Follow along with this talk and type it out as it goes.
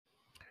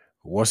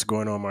What's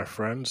going on, my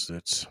friends?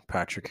 It's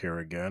Patrick here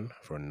again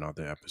for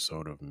another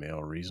episode of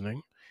Male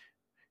Reasoning.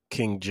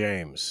 King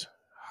James,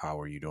 how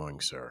are you doing,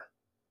 sir?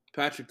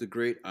 Patrick the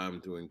Great, I'm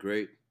doing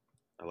great.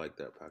 I like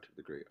that, Patrick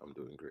the Great. I'm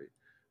doing great.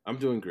 I'm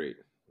doing great.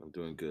 I'm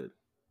doing good.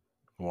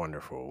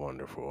 Wonderful,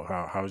 wonderful.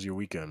 How's your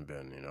weekend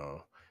been?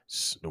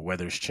 The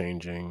weather's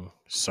changing,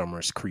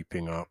 summer's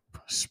creeping up,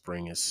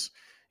 spring is,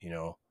 you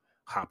know,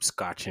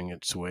 hopscotching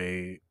its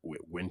way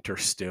with winter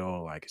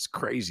still. Like it's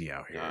crazy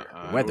out here,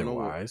 I don't know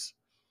what. weather-wise.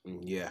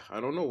 Yeah,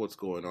 I don't know what's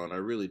going on. I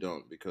really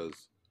don't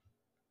because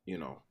you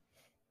know,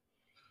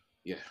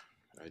 yeah,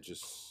 I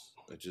just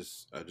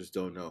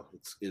don't know.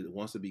 It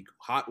wants to be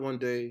hot one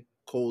day,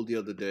 cold the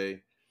other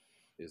day.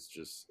 It's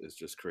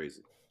just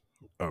crazy.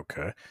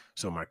 Okay,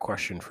 so my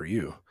question for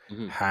you: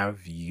 hmm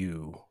Have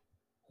you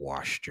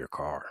washed your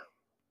car?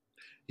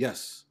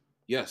 Yes,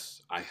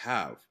 yes, I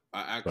have.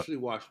 I actually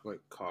washed my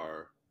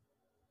car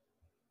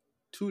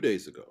 2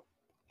 days ago.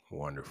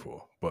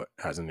 Wonderful. But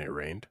hasn't it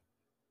rained?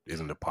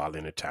 Isn't the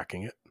pollen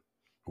attacking it?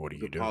 What do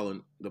the you do?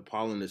 pollen the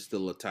pollen is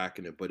still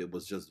attacking it, but it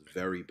was just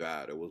very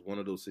bad. It was one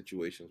of those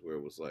situations where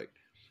it was like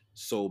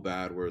so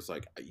bad where it's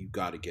like you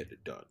got to get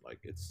it done. Like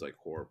it's like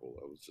horrible.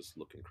 I was just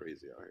looking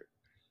crazy out here.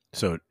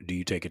 So, do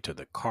you take it to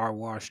the car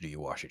wash? Do you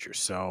wash it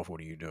yourself? What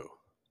do you do?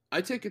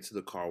 I take it to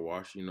the car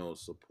wash,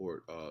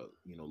 support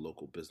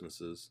local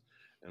businesses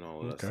and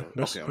all of that Okay, stuff.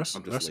 that's Okay, I'm, that's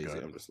I'm just that's lazy.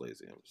 good. I'm just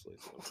lazy. I'm just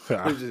lazy.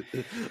 I'm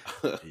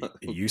just,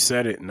 You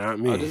said it, not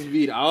I'll me. just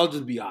be I'll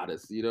just be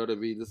honest. You know what I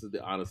mean? This is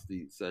the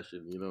honesty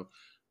session.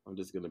 I'm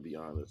just gonna be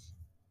honest.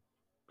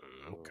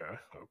 So, Okay,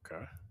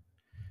 okay.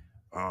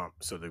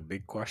 So the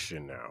big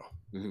question now: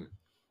 mhm.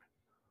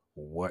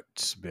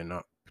 What's been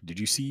up? Did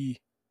you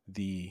see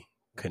the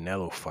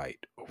Canelo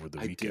fight over the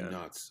I did weekend?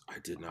 not. I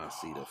did not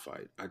see the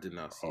fight. I did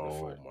not see the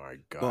Oh fight. my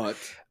god!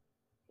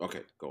 But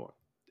okay, go on.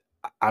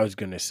 I was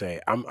gonna say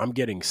I'm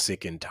getting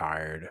sick and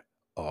tired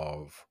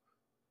of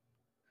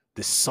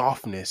the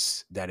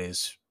softness that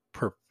is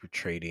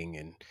perpetrating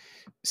and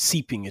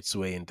seeping its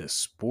way into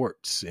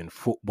sports. In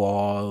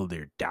football,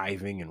 they're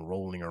diving and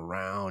rolling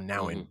around.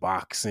 Now in hmm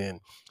boxing,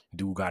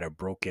 dude got a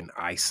broken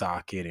eye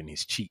socket and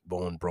his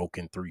cheekbone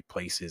broken three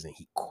places and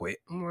he quit.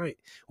 I'm like,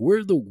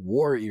 we're the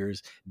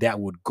warriors that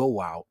would go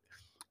out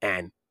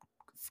and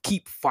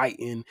keep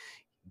fighting,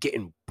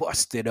 getting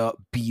busted up,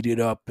 beat it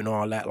up, and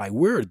all that. Like,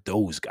 where are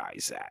those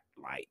guys at?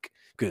 Like,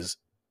 because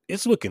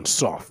it's looking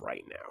soft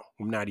right now.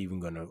 I'm not even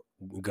gonna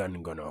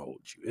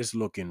hold you. It's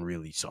looking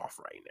really soft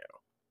right now.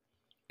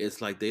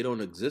 It's like they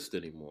don't exist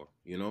anymore.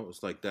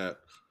 It's like that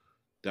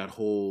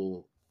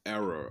whole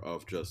era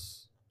of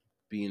just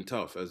being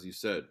tough, as you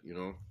said.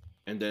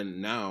 And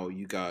then now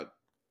you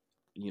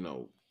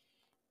know,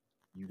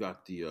 you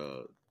got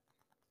the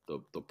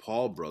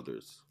Paul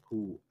brothers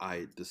who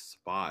I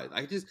despise.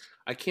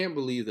 I can't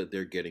believe that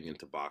they're getting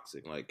into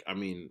boxing. Like, I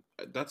mean,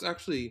 it's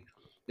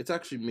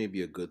actually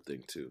maybe a good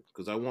thing too,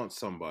 because I want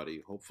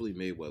somebody, hopefully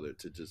Mayweather,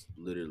 to just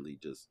literally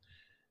just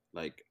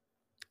like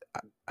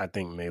I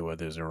think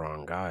Mayweather's the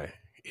wrong guy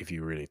if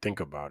you really think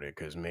about it,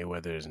 because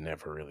Mayweather has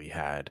never really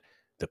had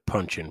the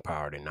punching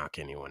power to knock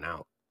anyone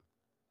out.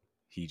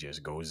 He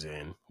just goes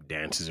in,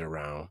 dances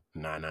around,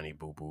 nah, nanny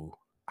boo boo.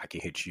 I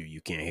can hit you,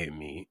 you can't hit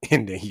me,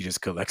 and then he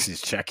just collects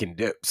his check and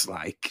dips.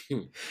 Like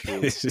true.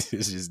 it's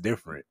just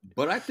different.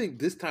 But I think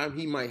this time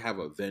he might have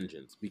a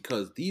vengeance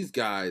because these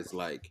guys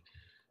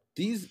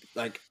these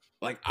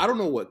I don't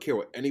know what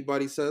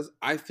anybody says.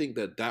 I think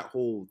that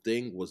whole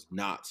thing was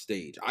not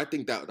staged. I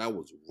think that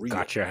was real.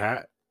 Got your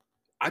hat?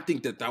 I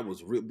think that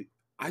was real.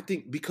 I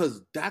think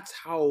because that's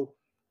how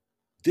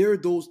there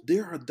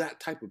are that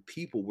type of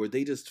people where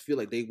they just feel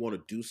like they want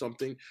to do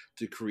something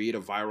to create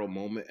a viral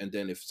moment, and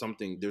then if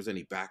there's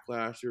any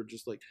backlash, they're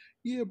just like,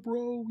 yeah,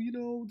 bro,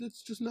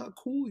 that's just not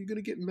cool. You're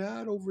gonna get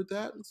mad over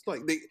that. It's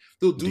like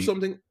they'll do Do you,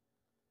 something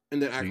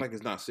and then act do like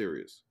it's not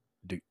serious.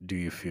 do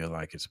you feel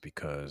like it's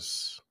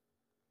because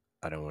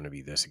I don't want to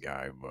be this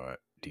guy, but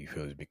do you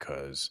feel it's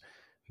because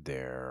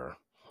they're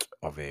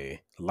of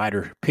a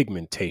lighter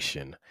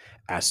pigmentation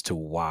as to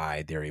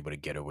why they're able to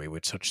get away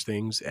with such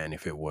things? And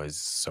if it was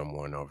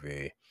someone of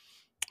a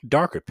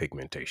darker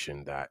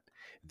pigmentation, that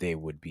they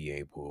would be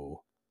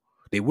able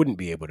they wouldn't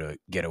be able to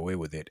get away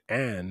with it,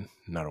 and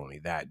not only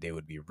that, they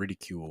would be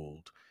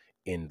ridiculed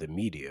in the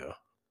media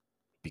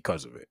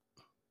because of it.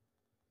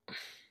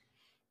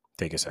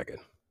 Take a second.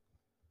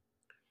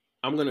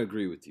 I'm gonna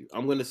agree with you.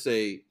 I'm gonna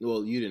say,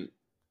 well, you didn't.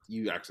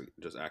 You actually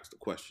just asked the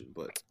question,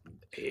 but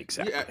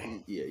yeah,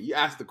 Exactly. yeah, you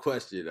asked the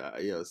question.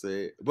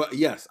 Say, but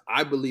yes,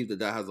 I believe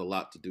that has a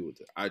lot to do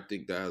with it. I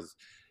think that has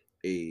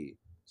a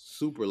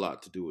super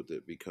lot to do with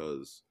it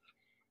because,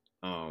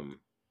 um,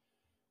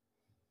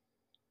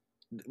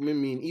 I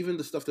mean, even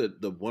the stuff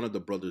that the one of the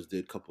brothers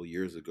did a couple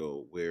years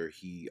ago, where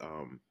he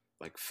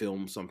like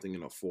filmed something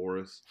in a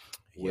forest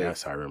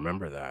Yes, with I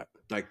remember that.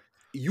 like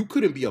you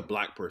couldn't be a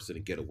black person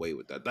and get away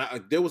with that. That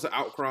like, there was an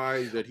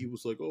outcry that he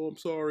was like, "Oh, I'm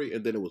sorry,"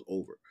 and then it was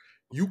over.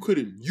 You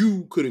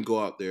couldn't go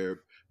out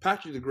there.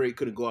 Patrick the Great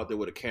couldn't go out there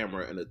with a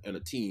camera and a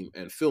team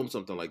and film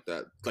something like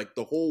that. Like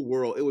the whole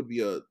world, it would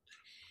be a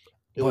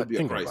But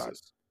think about it.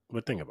 crisis.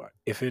 But think about it.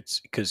 If it's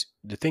because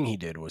the thing he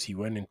did was he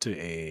went into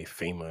a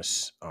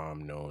famous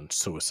known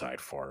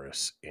suicide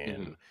forest Hmm.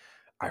 in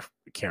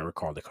can't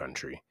recall the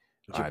country.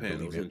 I Japan. It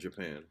believe was it. in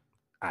Japan.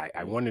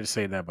 I Hmm. wanted to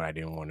say that, but I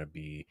didn't want to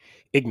be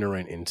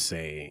ignorant and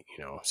say,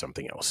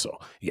 something else. So,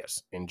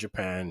 yes, in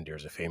Japan,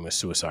 there's a famous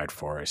suicide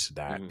forest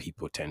that Hmm.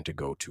 people tend to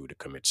go to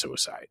commit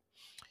suicide.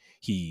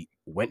 He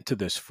went to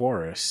this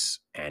forest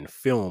and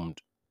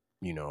filmed,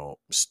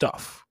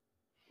 stuff.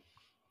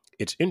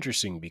 It's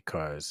interesting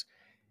because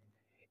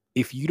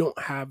if you don't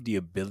have the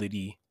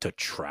ability to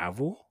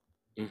travel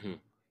Hmm.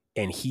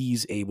 and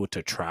he's able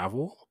to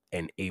travel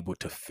and able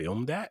to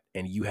film that,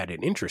 and you had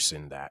an interest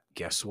in that,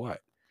 guess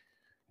what?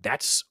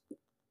 That's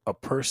a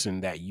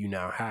person that you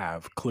now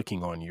have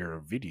clicking on your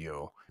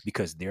video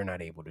because they're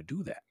not able to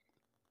do that.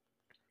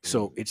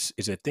 So Hmm. it's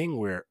a thing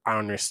where I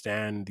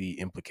understand the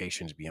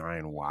implications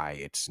behind why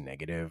it's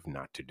negative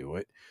not to do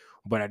it,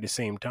 but at the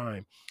same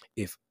time,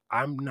 if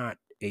I'm not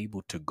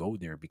able to go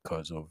there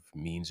because of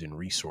means and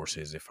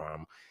resources,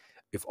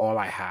 if all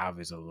I have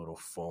is a little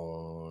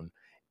phone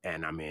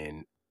and I'm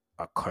in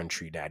a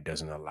country that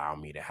doesn't allow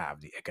me to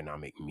have the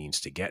economic means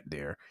to get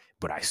there,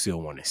 but I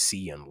still want to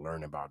see and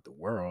learn about the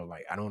world,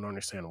 like I don't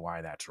understand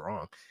why that's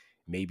wrong.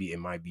 Maybe it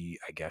might be,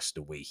 I guess,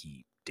 the way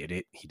he did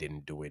it. He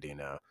didn't do it in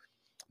a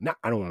not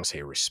I don't want to say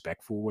a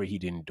respectful way. He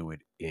didn't do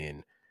it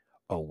in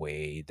a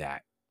way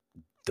that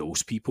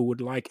those people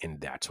would like, and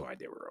that's why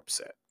they were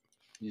upset.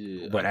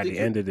 Yeah, I But at the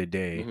think it. end of the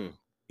day, Hmm.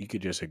 you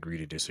could just agree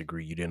to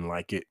disagree. You didn't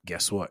like it.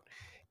 Guess what?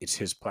 It's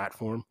his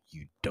platform.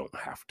 You don't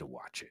have to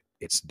watch it.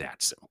 It's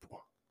that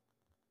simple.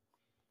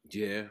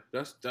 Yeah,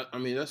 that's that. I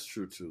mean, that's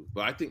true too.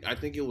 But I think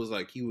it was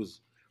like he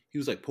was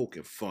like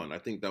poking fun. I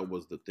think that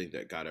was the thing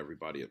that got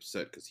everybody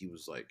upset because he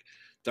was like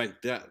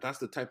that. That's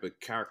the type of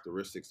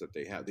characteristics that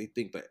they have. They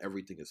think that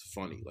everything is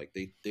funny. Like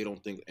they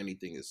don't think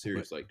anything is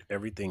But serious. Like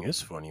everything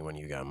is funny when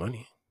you got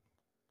money.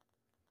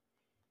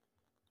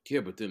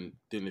 yeah, but then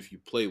if you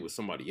play with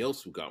somebody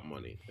else who got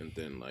money and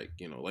then like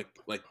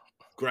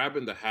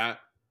grabbing the hat.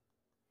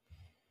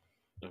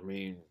 I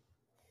mean,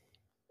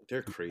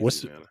 they're crazy,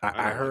 What's man. I I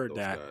don't like heard those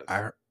that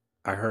guys.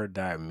 I heard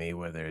that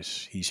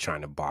Mayweather's he's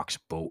trying to box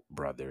both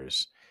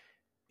brothers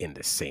in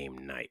the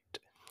same night.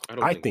 I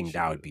don't I think he think should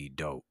that do would that. be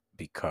dope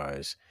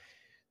because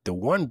the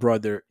one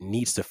brother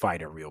needs to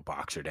fight a real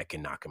boxer that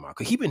can knock him out.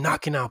 Cause he been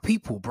knocking out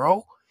people,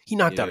 bro. He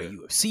knocked out a Yeah,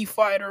 UFC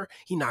fighter.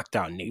 He knocked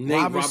out Nate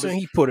Nate Robinson.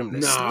 Roberts. He put him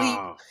to sleep.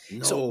 Nah,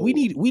 So we no.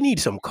 need we need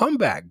some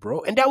comeback,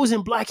 bro. And that was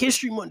in Black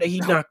History Month that he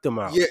That- knocked him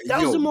out. yeah,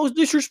 That was the most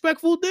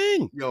disrespectful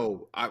thing.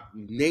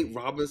 Nate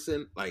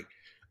Robinson, like,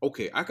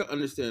 okay, I can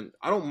understand.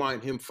 I don't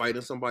mind him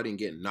fighting somebody and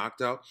getting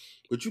knocked out,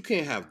 but you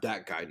can't have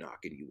that guy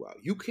knocking you out.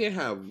 You can't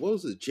have what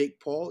was it, Jake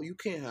Paul? You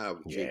can't have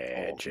Jake Yeah,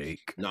 Paul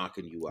Jake.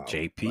 knocking you out. Like,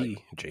 JP.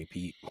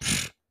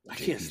 I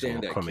can't JP's gonna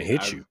stand that come and kid.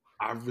 hit I you.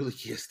 I really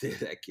can't stand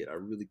that kid. I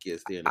really can't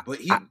stand I, it. But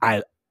I, he,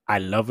 I I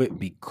love it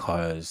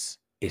because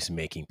it's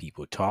making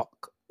people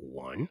talk.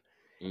 One.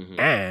 hmm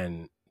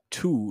And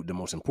two, the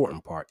most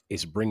important part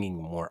is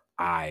bringing more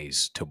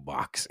eyes to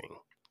boxing.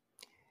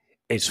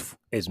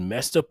 As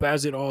messed up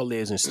as it all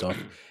is and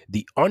stuff,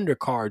 the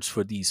undercards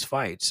for these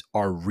fights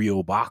are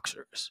real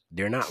boxers.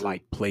 They're not true,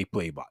 like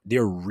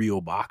they're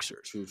real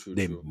boxers. true, true,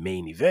 The true.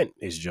 main event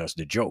is just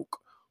a joke.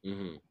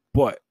 Hmm.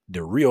 But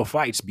the real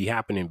fights be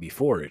happening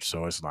before it.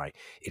 So it's like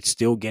it's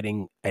still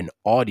getting an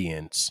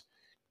audience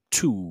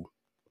to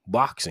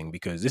boxing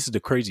because this is the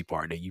crazy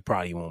part that you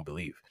probably won't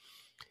believe.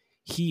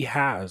 He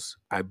has,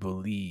 I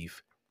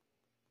believe,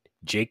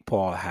 Jake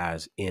Paul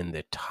has in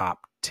the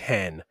top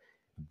 10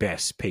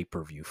 best pay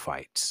per view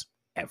fights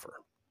ever.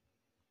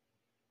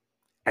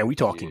 And we Yeah,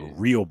 talking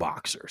real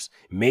boxers.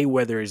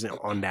 Mayweather isn't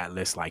on that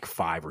list like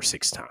 5 or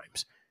 6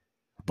 times,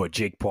 but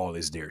Jake Paul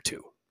is there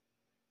too.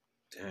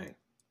 dang.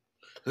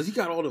 Because he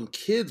got all them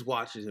kids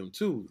watching him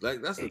too.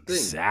 Like that's the thing.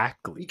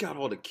 He Exactly. got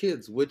all the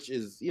kids, which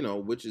is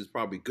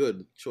probably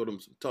good. Show them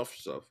some tough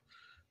stuff.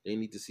 They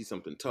need to see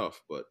something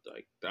tough. But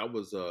like that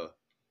was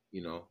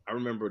I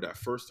remember that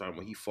first time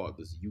when he fought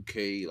this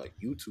UK like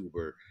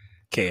YouTuber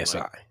and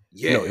like KSI.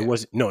 No, it yeah,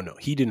 was no.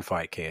 He didn't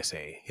fight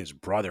KSA. His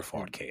brother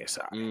fought mm,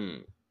 KSI.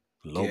 mm,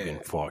 Logan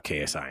yeah, fought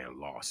KSI and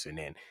lost. And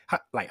then,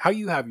 how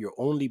you have your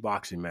only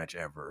boxing match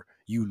ever,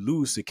 you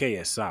lose to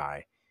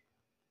KSI,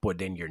 but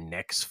then your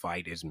next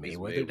fight is it's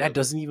Mayweather? That Mayweather.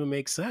 doesn't even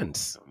make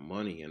sense. The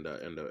money and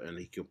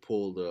he can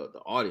pull the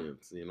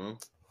audience.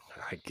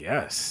 I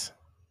guess.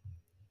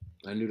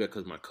 I knew that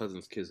because my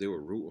cousin's kids they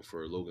were rooting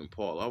for Logan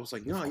Paul. I was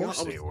like, Of no, y'all.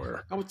 course they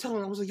were. I was telling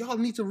them, I was like, y'all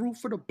need to root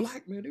for the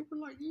black man. They were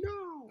like,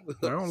 no.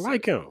 I I don't was like,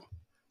 like him.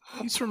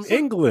 I He's from was like,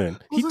 England.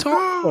 I He was like,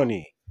 talks no.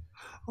 funny.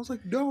 I was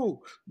like,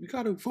 no, we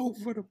gotta vote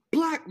for the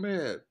black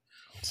man.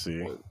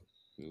 See, But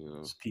you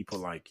know, it's people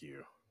like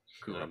you I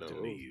corrupting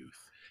the know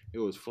youth. it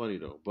was funny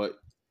though. But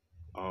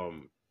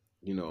um,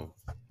 you know,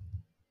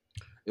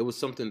 it was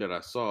something that I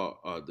saw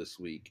this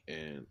week,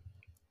 and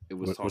it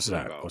was What's talking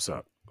that? about What's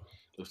up?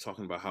 it was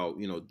talking about how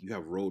you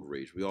have road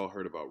rage. We all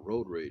heard about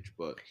road rage,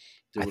 but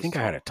there I was think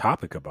I had talk a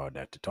topic about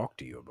that to talk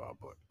to you about,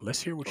 but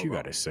let's hear what you got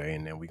about to say,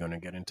 and then we're gonna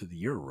get into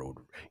your road.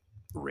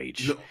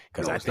 rage? No,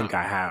 Because no, I it's think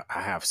not.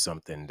 I have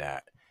something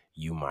that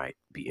you might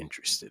be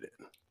interested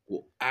in.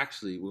 Well,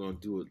 actually, we're gonna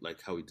do it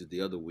like how we did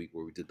the other week,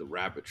 where we did the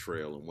rabbit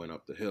trail and went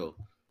up the hill.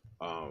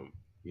 Um,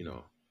 you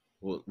know,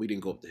 well, we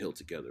didn't go up the hill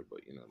together, but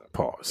you know, that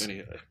part. Pause.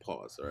 Any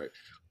pause, all right.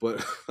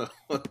 But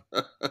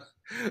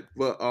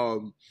but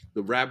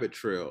the rabbit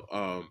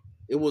trail,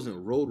 it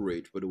wasn't road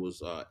rage, but it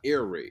was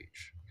air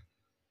rage.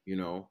 You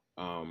know,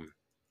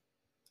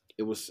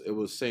 it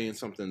was saying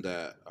something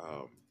that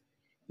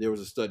there was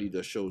a study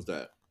that shows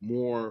that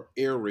more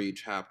air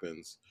rage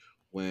happens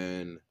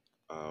when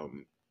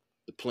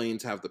the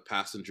planes have the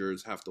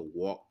passengers have to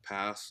walk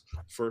past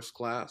first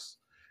class,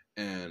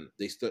 and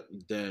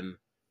then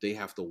they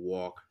have to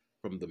walk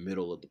from the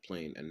middle of the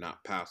plane and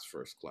not past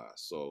first class.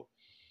 So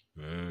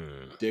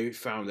they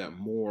found that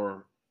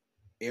more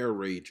air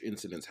rage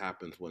incidents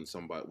happens when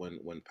somebody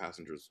when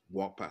passengers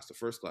walk past the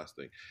first class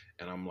thing.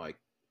 And I'm like,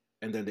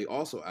 and then they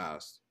also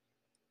asked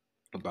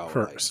about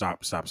like,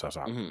 Stop.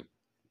 mhm,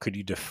 Could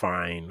you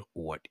define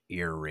what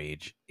ear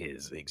rage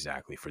is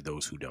exactly for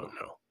those who don't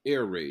know?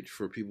 air rage,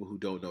 for people who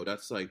don't know,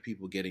 that's like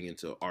people getting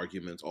into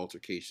arguments,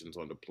 altercations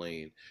on the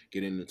plane,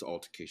 getting into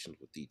altercations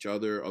with each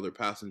other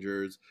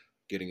passengers,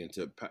 getting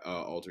into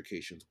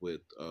altercations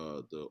with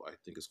the, I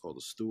think it's called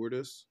the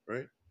stewardess,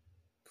 right?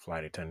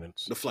 Flight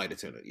attendants. The flight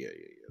attendant, yeah,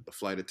 the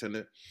flight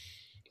attendant.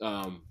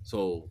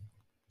 So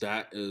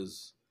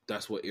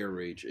that's what air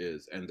rage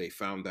is, and they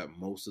found that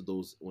most of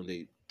those, when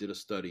they did a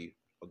study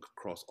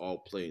across all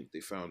planes, they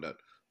found that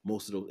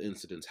most of those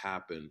incidents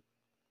happen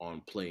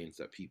on planes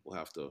that people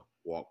have to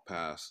walk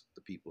past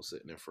the people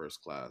sitting in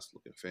first class,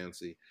 looking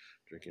fancy,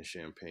 drinking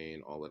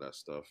champagne, all of that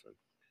stuff,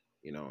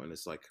 and and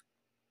it's like,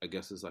 I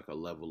guess it's like a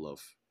level of,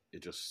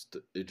 it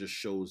just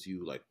shows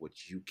you like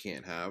what you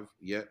can't have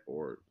yet,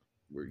 or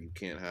where you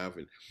can't have,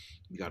 and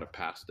you got to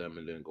pass them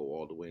and then go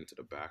all the way into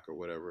the back or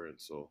whatever.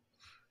 And so,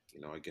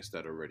 I guess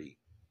that already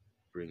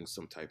brings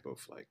some type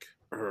of like,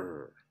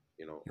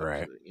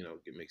 Right.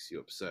 It makes you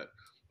upset.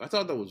 I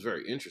thought that was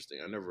very interesting.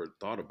 I never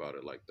thought about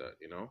it like that,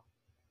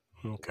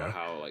 Okay. about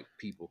how like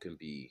people can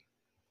be,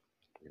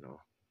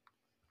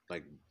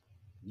 like,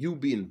 you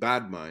being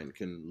bad mind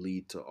can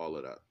lead to all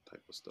of that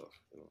type of stuff.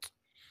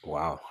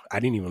 Wow. I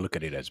didn't even look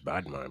at it as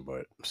bad mind,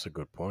 but it's a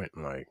good point.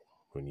 Like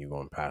when you're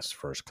going past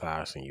first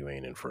class and you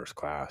ain't in first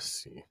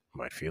class, you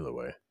might feel a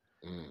way.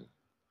 Mm.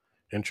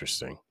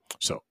 Interesting.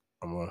 So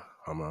I'm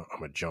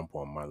gonna jump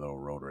on my little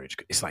road rage.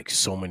 It's like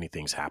so many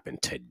things happen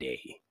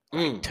today.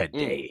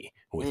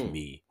 With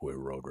me with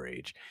road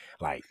rage.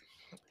 Like,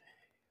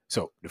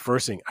 so the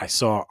first thing, I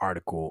saw an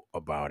article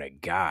about a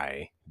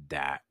guy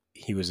that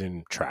he was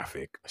in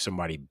traffic.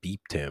 Somebody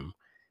beeped him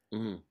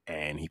Mm.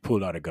 and he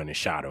pulled out a gun and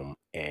shot him,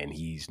 and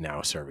he's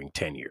now serving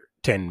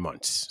 10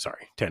 months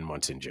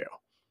in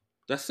jail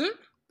That's it.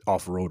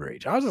 off road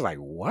rage. I was just like,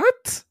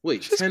 what?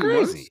 Wait, It's 10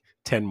 crazy. months?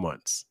 10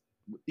 months.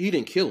 You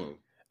didn't kill him.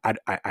 I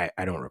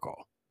don't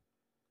recall.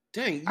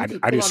 Dang, you I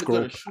just just pull out a gun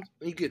scrolled. and shoot,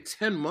 and you get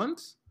 10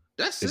 months?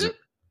 That's Is it?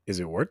 is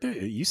it worth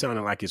it? You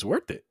sounding like it's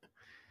worth it.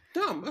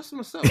 Damn, that's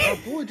what's up. My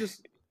boy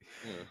just.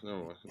 Yeah, never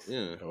mind.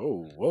 Yeah.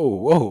 Oh,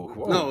 whoa.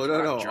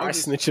 No. Dry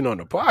snitching on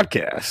the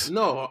podcast.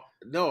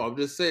 No, I'm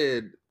just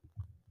saying.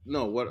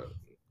 No, what?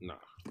 Nah,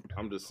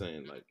 I'm just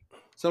saying, like,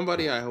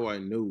 somebody who I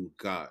knew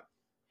got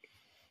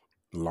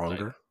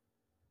Longer.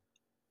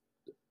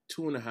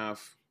 like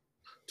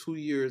 2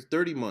 years,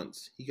 30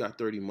 months. He got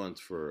 30 months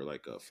for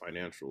like a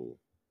financial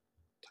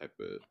type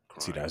of crime.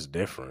 See, that's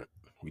different.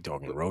 We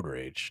talking road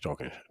rage,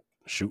 talking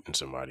shooting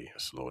somebody.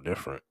 It's a little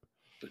different.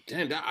 But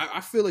damn,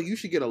 I feel like you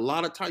should get a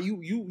lot of time.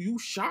 You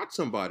shot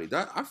somebody.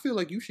 That I feel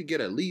like you should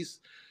get at least.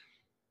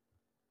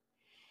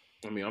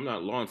 I mean, I'm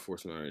not law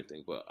enforcement or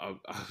anything, but I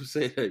would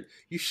say that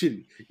you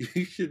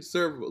should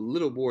serve a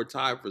little more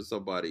time for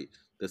somebody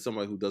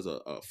who does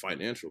a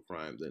financial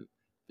crime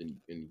than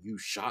you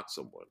shot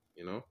someone.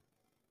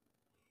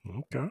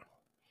 Okay.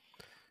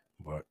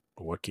 But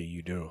what can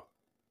you do?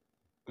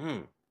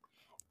 Mm.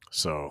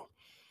 So,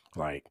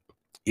 like,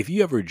 if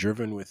you ever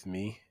driven with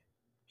me,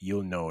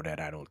 you'll know that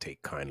I don't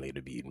take kindly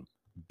to being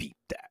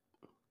beeped at.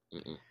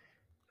 Mm-mm.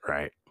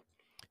 Right?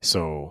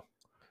 So,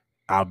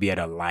 I'll be at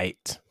a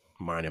light,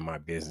 minding my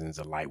business.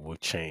 A light will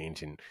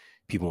change, and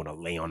people want to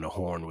lay on the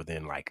horn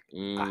within like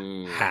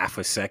half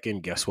a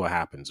second. Guess what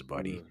happens,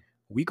 buddy?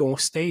 We gonna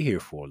stay here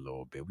for a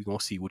little bit. We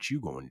gonna see what you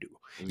gonna do,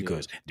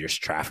 because there's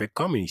traffic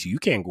coming, so you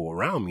can't go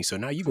around me. So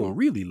now you gonna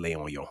really lay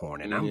on your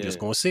horn, and I'm just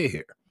gonna sit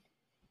here.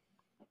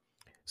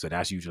 So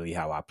that's usually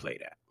how I play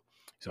that.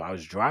 So I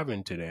was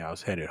driving today. I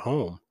was headed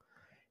home,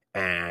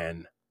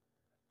 and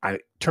I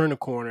turned the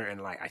corner,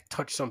 and like I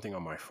touched something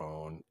on my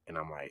phone, and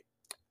I'm like,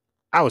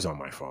 I was on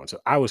my phone, so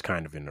I was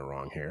kind of in the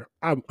wrong here.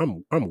 I'm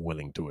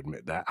willing to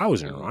admit that I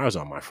was in the wrong. I was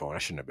on my phone. I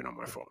shouldn't have been on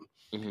my phone.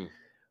 Mm-hmm.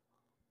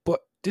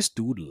 But this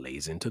dude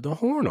lays into the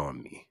horn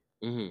on me.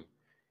 Mm-hmm.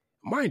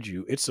 Mind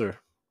you, it's a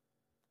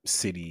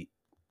city,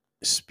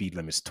 speed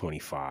limit's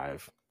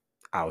 25.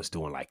 I was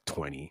doing like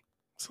 20.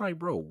 It's like,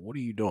 bro, what are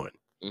you doing?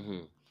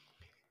 Mm-hmm.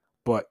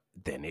 But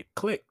then it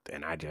clicked,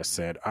 and I just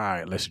said, all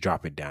right, let's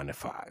drop it down to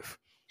 5.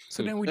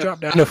 So then we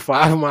dropped down to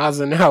 5 miles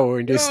an hour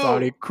and just Yo,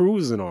 started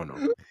cruising on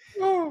them.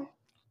 yo.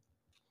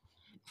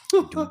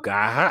 Dude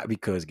got hot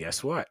because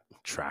guess what?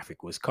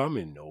 Traffic was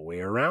coming, no way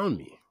around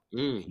me.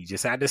 Mm, He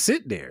just had to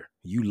sit there.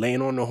 You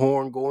laying on the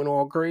horn, going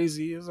all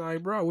crazy. It's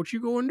like, bro, what you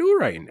going to do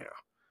right now?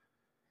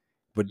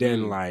 But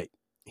then, mm, like,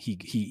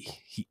 he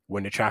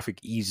when the traffic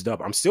eased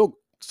up, so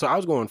I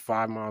was going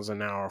 5 miles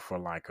an hour for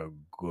like a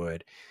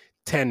good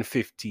 10,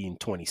 15,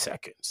 20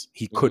 seconds.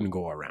 He mm, couldn't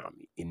go around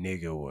me. And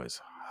nigga was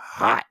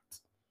hot.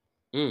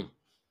 mm.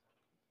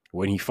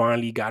 When he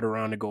finally got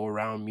around to go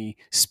around me,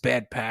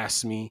 sped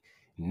past me.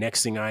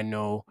 Next thing I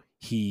know,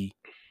 he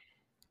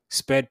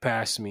sped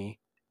past me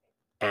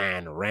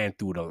and ran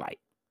through the light.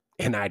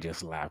 And I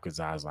just laughed because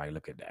I was like,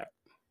 look at that.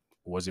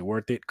 Was it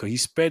worth it? Because he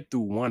sped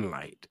through one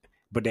light,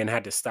 but then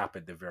had to stop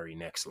at the very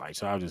next light.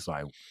 So I was just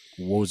like,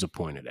 what was the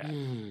point of that?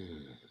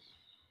 Mm.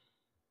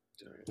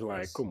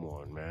 Like, come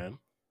on, man.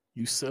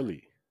 You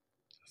silly.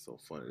 So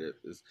funny.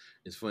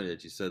 It's funny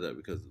that you said that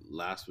because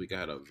last week I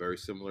had a very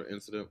similar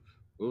incident.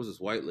 It was this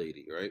white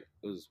lady, right?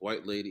 It was this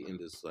white lady in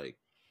this like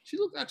she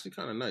looked actually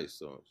kind of nice.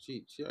 So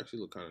she actually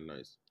looked kind of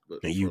nice. But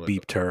And you for like a,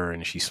 beeped her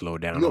and she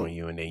slowed down on no,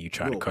 you and then you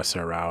try to no, cuss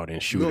her out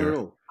and shoot no, no, her.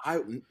 no.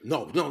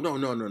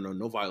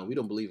 No violence. We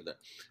don't believe in that.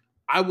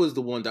 I was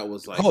the one that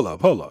was like, Hold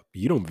up.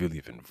 You don't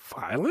believe in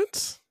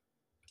violence?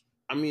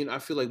 I mean, I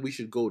feel like we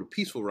should go the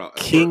peaceful route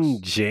at King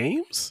first.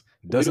 James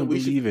We don't. doesn't We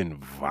should. believe in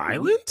I'm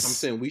violence?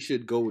 saying we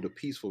should go the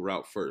peaceful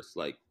route first.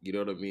 Like, you know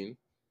what I mean?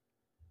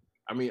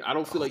 I mean, I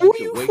don't feel like Who you are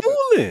should you wake up.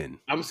 fooling?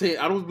 I'm saying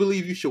I don't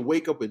believe you should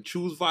wake up and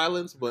choose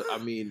violence, but I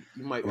mean,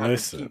 you might have to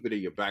Listen, keep it in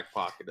your back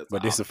pocket. That's but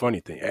an this is the option. funny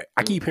thing.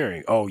 I keep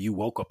hearing, oh, you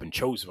woke up and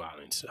chose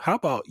violence. How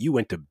about you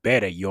went to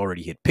bed and you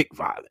already had picked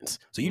violence?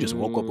 So you just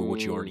woke up with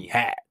what you already Mm,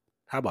 had.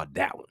 How about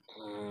that one?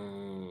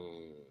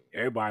 mm,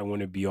 Everybody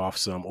want to be off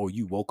some, oh,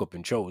 you woke up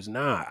and chose.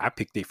 Nah, I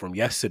picked it from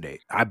yesterday.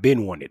 I've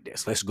been wanted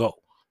this. Let's go.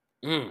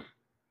 mm.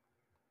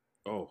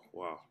 Oh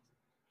wow,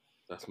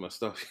 that's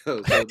messed up.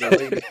 Yo, so the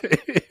lady,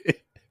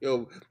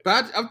 yo,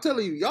 Patrick, I'm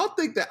telling you, y'all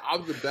think that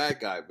I'm the bad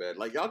guy, man.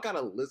 Like y'all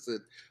gotta listen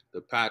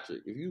to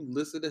Patrick. If you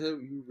listen to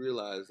him, you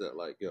realize that,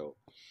 like, yo,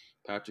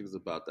 Patrick is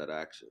about that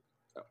action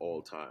at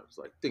all times.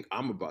 Like, think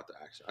I'm about the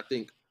action. I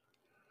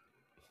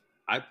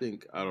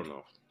think I don't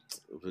know,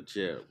 but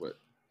yeah, but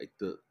like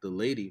the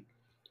lady,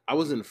 I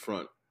was in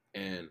front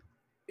and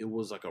it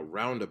was like a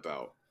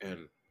roundabout,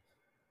 and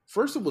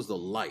first it was the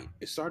light.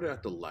 It started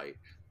at the light,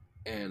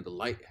 and the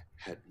light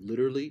had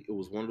literally it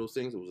was one of those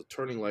things. It was a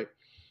turning light,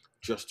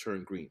 just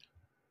turned green.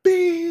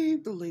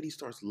 Beep! The lady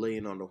starts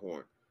laying on the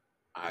horn.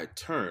 I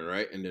turn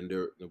right, and then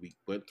we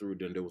went through.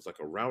 Then there was like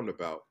a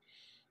roundabout,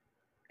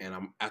 and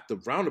I'm at the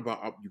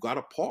roundabout. You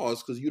gotta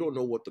pause because you don't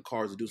know what the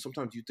cars do.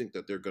 Sometimes you think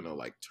that they're gonna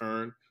like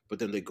turn, but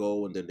then they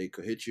go and then they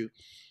could hit you.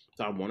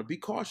 So I want to be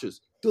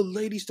cautious. The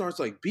lady starts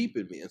like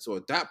beeping me, and so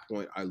at that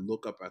point, I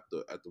look up at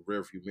the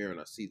rearview mirror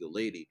and I see the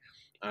lady,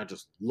 and I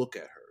just look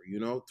at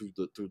her, through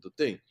the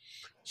thing.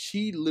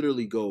 She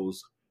literally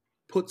goes,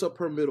 puts up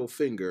her middle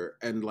finger,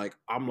 and like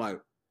I'm like,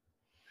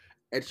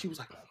 and she was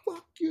like,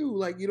 "Fuck you!"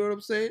 Like, you know what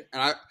I'm saying?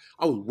 And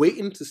I was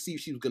waiting to see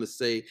if she was gonna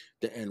say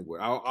the N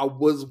word. I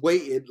was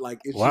waiting like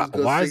if she why was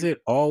gonna why is say,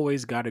 it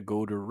always got to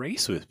go to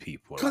race with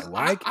people?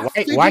 Like because I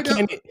figured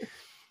out.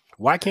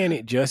 why can't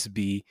it just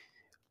be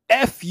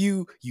F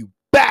you, you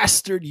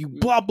bastard, you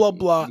blah blah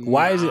blah?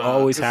 Why does it Nah,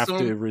 always have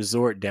to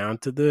resort down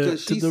to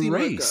because she the seemed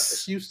like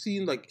race? she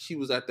seemed like she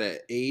was at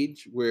that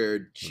age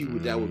where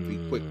that would be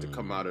quick to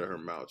come Mm. out of her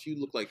mouth. She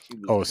looked like she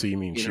was Oh, so you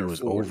mean in she her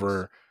was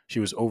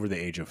 40s. over the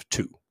age of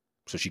 2,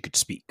 so she could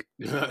speak.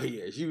 Yeah,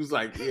 she was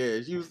like,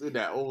 yeah, she was in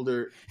that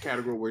older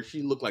category where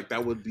she looked like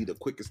that would be the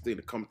quickest thing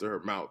to come to her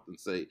mouth and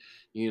say,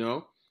 you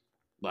know,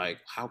 like,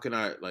 how can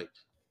I, like,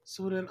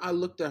 so then I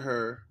looked at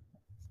her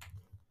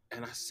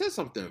and I said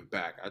something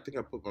back. I think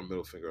I put my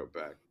middle finger up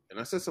back and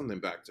I said something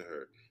back to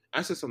her.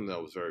 I said something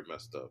that was very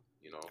messed up,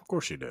 Of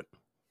course she did.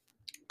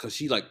 because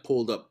she like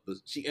pulled up,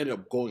 she ended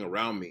up going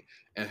around me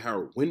and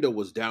her window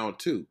was down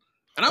too.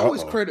 And I Uh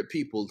always oh. credit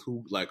people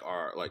who like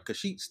are like, because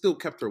she still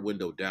kept her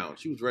window down.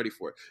 She was ready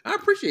for it. And I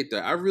appreciate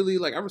that. I really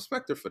like, I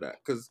respect her for that.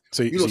 Because,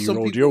 So you some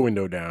rolled your people,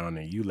 window down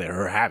and you let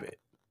her have it.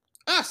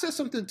 I said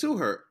something to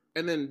her.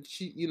 And then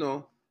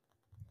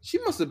she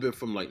must have been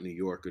from like New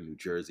York or New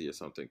Jersey or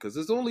something. Because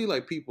there's only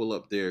like people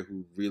up there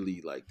who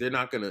really like, they're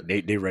not going to.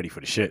 They ready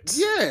for the shits.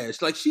 Yeah,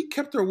 it's like she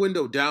kept her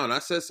window down. I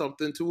said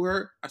something to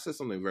her. I said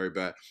something very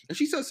bad. And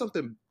she said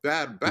something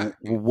bad back.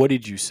 What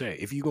did you say?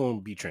 If you're going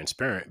to be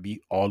transparent,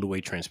 be all the way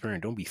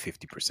transparent. Don't be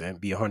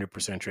 50%. Be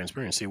 100%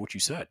 transparent. Say what you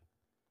said.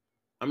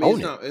 I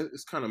mean, Own it.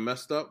 it's kind of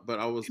messed up, but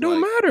I was It don't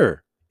like,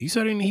 matter. You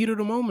said it in the heat of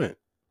the moment.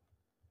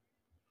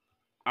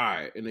 all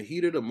right, in the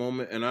heat of the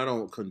moment, and I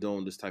don't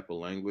condone this type of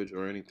language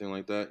or anything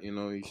like that.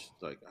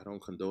 I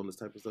don't condone this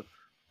type of stuff.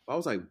 I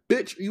was like,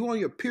 bitch, are you on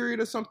your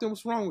period or something?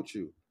 What's wrong with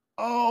you?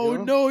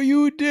 Oh, no,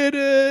 you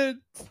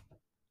didn't.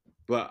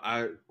 But What I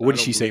did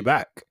she don't say believe.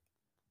 back?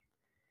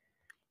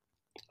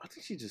 I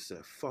think she just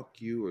said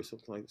 "fuck you" or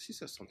something like that. She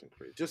said something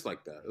crazy, just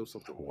like that. It was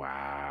something weird.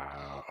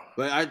 Wow.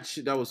 But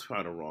that was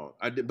kind of wrong.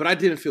 I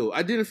didn't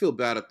feel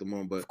bad at the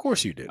moment. But Of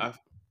course you didn't. I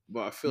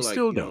You feel like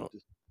still don't.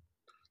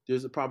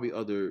 there's probably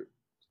other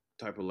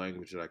type of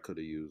language that I could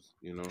have used.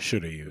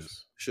 Should have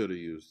used. Should have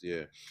used.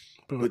 Yeah.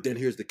 But But then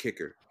here's the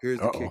kicker.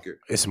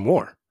 it's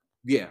more.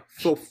 Yeah.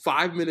 So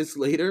 5 minutes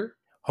later.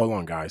 Hold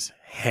on, guys.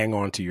 Hang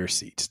on to your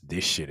seats.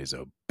 This shit is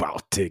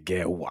about to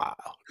get wild.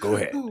 Go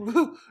ahead.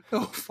 No,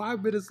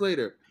 5 minutes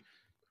later,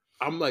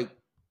 I'm like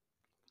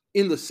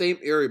in the same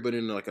area, but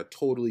in like a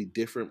totally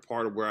different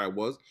part of where I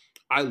was.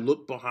 I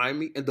look behind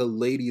me, and the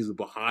lady is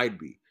behind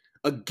me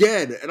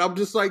again, and I'm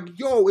just like,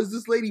 "Yo, is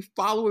this lady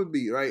following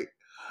me?" Right?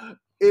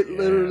 It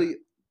literally.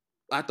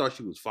 I thought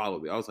she was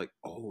following me. I was like,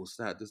 "Oh,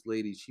 sad. This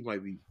lady, she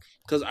might be."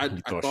 Because I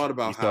thought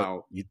about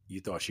how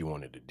you thought she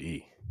wanted a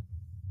D.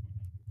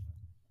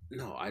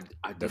 No, I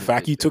the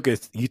fact you took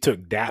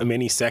that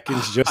many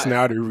seconds just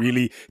now to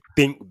really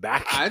think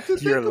back. I had to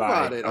you're think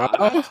like,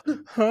 about it.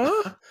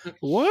 Huh?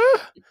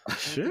 What?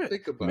 Shit.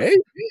 Think about maybe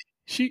it.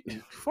 She.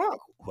 Fuck.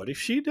 What if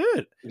she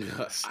did?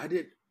 Yeah, I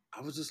did. I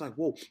was just like,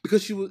 whoa,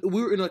 because we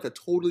were in like a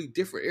totally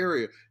different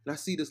area, and I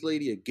see this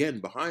lady again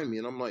behind me,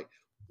 and I'm like,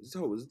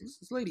 so is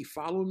this lady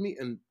following me?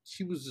 And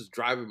she was just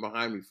driving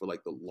behind me for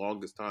like the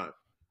longest time.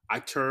 I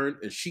turned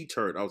and she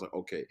turned. I was like,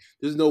 okay,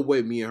 there's no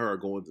way me and her are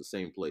going to the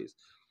same place.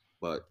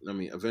 But I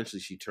mean, eventually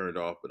she turned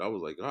off. But I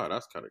was like, oh,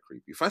 that's kind of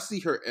creepy. If I see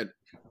her at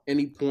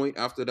any point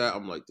after that,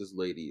 I'm like, this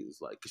lady is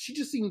like, because she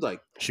just seems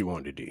like she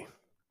wanted D.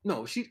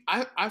 No,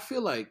 I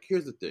feel like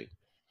here's the thing.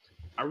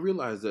 I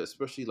realize that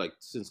especially like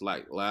since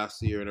like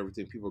last year and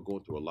everything, people are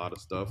going through a lot of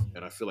stuff,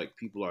 and I feel like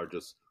people are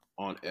just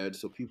on edge.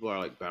 So people are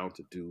like bound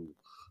to do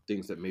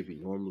things that maybe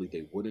normally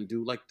they wouldn't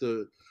do, like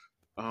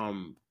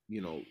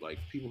like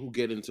people who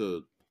get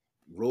into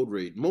road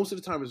rage. Most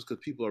of the time, it's because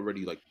people are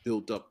already like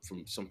built up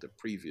from something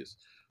previous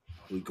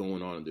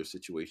going on in their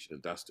situation,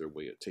 and that's their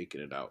way of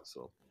taking it out.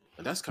 So,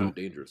 and that's kind of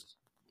dangerous.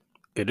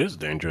 It is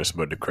dangerous,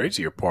 but the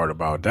crazier part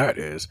about that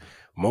is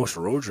most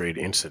road rage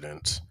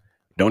incidents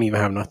don't even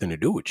have nothing to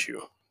do with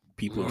you.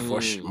 People are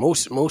frustrated.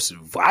 Most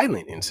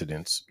violent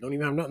incidents don't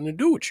even have nothing to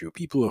do with you.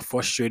 People are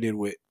frustrated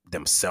with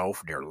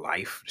themselves, their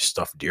life,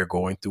 stuff they're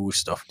going through,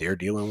 stuff they're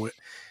dealing with,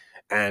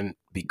 and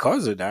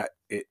because of that,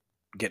 it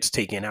gets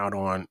taken out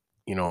on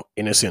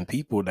innocent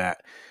people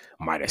that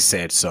might have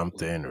said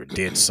something or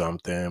did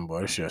something,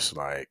 but it's just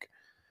like,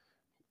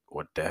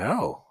 what the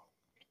hell?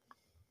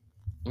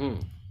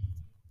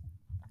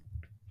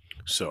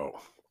 So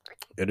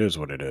it is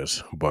what it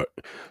is. But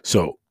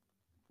so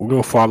we're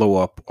gonna follow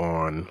up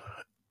on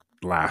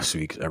last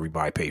week's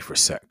Everybody Pay for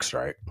Sex,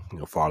 right?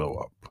 Follow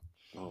up.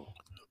 Oh.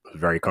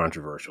 Very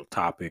controversial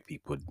topic.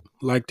 People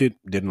liked it,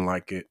 didn't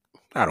like it.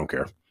 I don't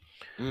care.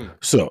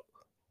 So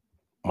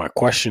my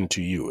question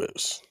to you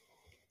is,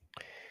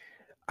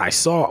 I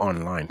saw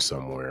online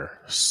somewhere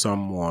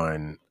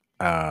someone,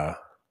 I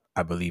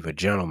believe a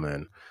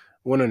gentleman,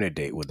 went on a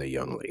date with a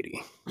young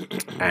lady,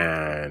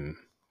 and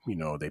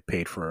he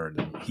paid for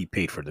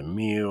the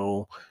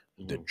meal,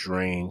 the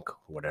drink,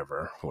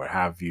 whatever, what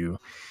have you,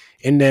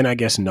 and then I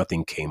guess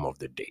nothing came of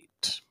the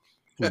date.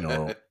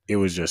 It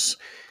was just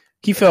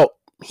he felt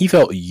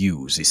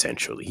used.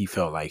 Essentially, he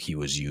felt like he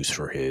was used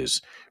for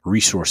his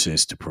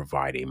resources to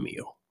provide a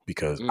meal.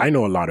 Because I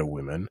know a lot of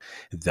women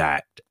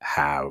that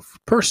have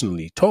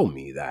personally told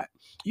me that,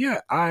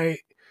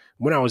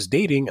 when I was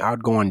dating, I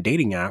would go on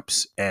dating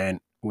apps,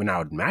 and when I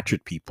would match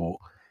with people,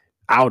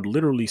 I would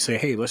literally say,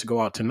 hey, let's go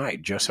out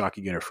tonight just so I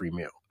could get a free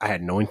meal. I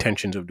had no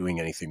intentions of doing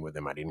anything with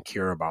them. I didn't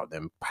care about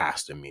them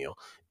past the meal.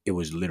 It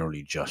was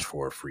literally just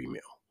for a free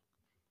meal.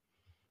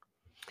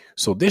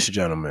 So this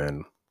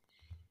gentleman,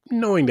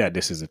 knowing that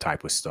this is the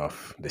type of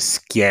stuff, the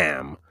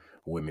scam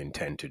women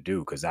tend to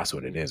do, because that's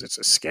what it is. It's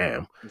a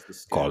scam.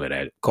 Call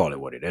it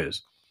what it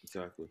is.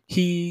 Exactly.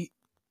 He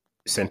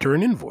sent her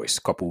an invoice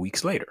a couple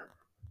weeks later.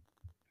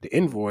 The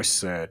invoice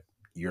said,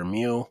 your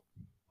meal,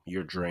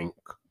 your drink,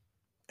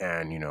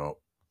 and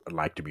I'd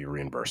like to be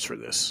reimbursed for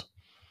this.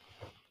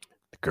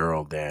 The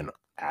girl then,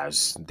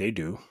 as they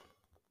do,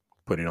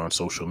 put it on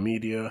social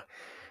media,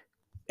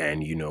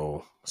 and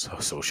so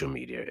social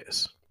media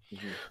is.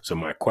 So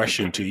my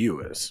question to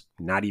you is,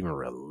 not even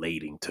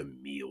relating to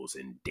meals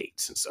and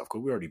dates and stuff,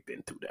 because we already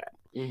been through that.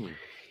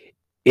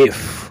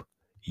 If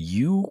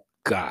you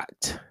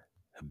got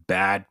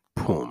bad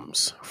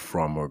pums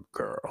from a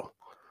girl,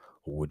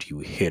 would you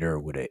hit her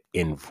with an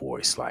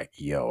invoice like,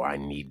 yo, I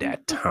need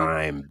that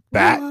time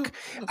back.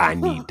 I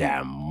need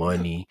that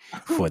money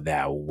for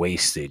that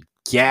wasted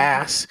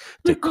gas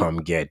to come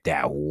get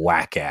that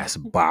whack ass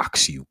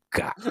box you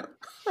got?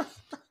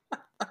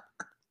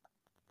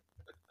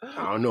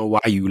 I don't know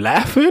why you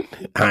laughing.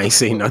 I ain't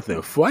saying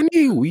nothing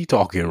funny. We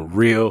talking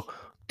real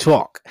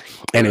talk.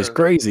 And it's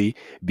crazy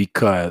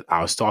because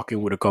I was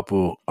talking with a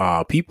couple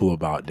people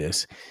about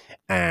this,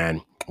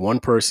 and one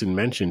person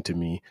mentioned to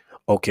me,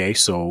 okay,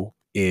 so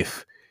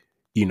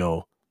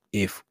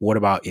what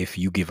about if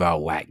you give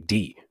out whack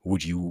D?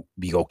 Would you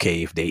be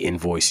okay if they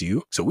invoice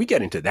you? So we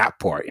get into that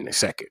part in a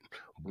second.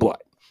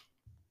 But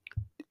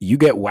You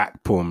get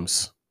whack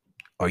pums.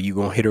 Are you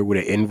gonna hit her with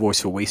an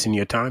invoice for wasting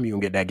your time? You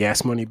gonna get that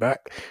gas money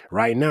back?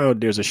 Right now,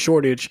 there's a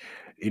shortage.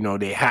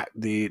 They have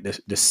the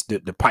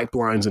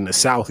pipelines in the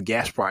South.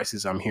 Gas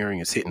prices, I'm hearing,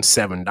 is hitting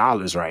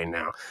 $7 right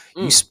now.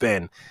 You Mm,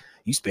 spend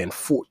you spend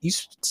four. You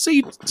say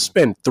you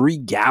spend 3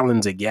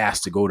 gallons of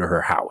gas to go to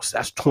her house.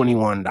 That's mm,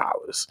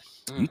 $21.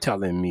 You mm,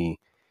 telling me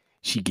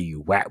she give you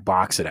whack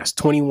box, so that's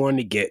 21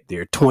 to get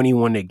there,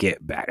 21 to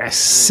get back. That's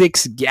mm.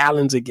 6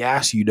 gallons of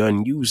gas you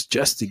done used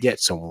just to get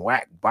some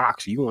whack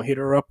box. You gonna hit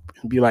her up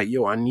and be like,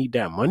 yo, I need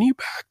that money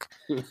back?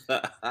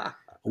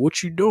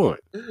 What you doing?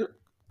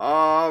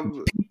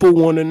 um, People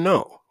want to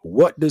know.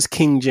 What does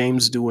King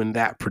James do in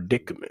that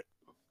predicament?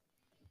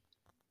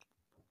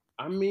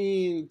 I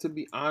mean, to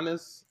be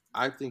honest,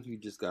 I think you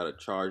just gotta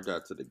charge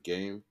that to the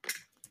game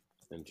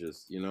and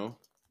just,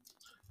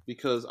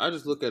 because I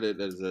just look at it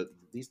as that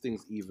these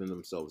things even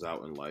themselves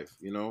out in life.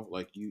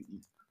 Like you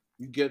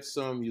get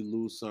some, you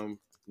lose some.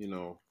 You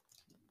know,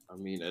 I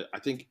mean, I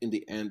think in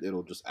the end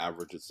it'll just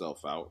average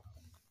itself out.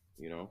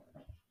 You know,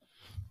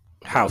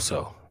 How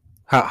so?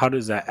 How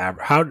does that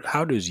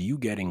how does you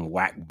getting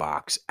whack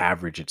box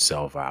average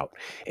itself out?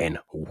 And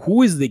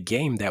who is the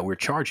game that we're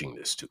charging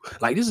this to?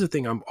 Like, this is the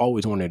thing I'm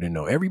always wanted to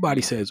know.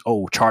 Everybody says,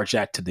 "Oh, charge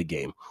that to the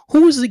game."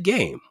 Who is the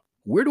game?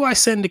 Where do I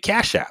send the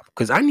cash app?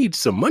 Because I need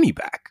some money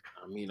back.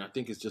 I mean, I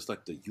think it's just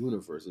like the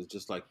universe. It's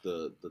just like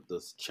the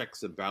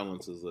checks and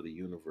balances of the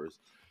universe,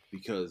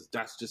 because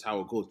that's just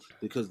how it goes.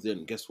 Because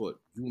then, guess what?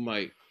 You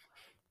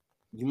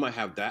might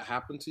have that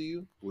happen to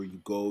you where you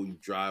go, you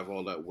drive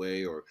all that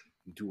way, or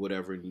you do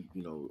whatever, and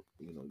you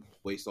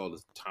waste all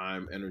this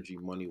time, energy,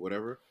 money,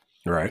 whatever,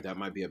 and Right. that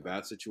might be a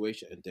bad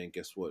situation. And then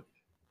guess what?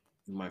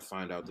 You might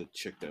find out the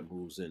chick that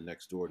moves in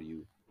next door to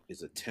you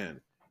is a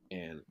 10,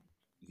 and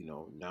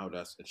now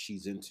and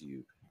she's into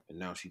you, and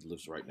now she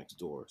lives right next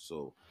door.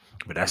 So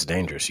But that's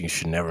dangerous. You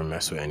should never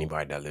mess with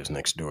anybody that lives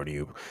next door to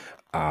you.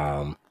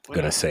 why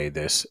Gonna not? say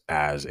this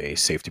as a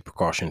safety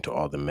precaution to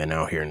all the men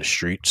out here in the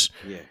streets.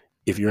 Yeah.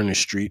 If you're in the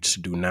streets,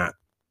 do not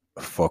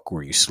fuck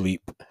where you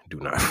sleep. Do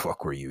not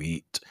fuck where you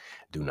eat.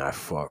 Do not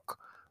fuck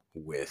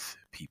with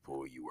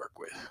people you work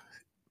with.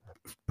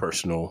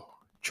 Personal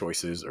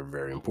choices are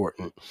very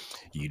important.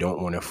 You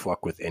don't want to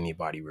fuck with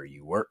anybody where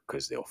you work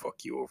because they'll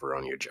fuck you over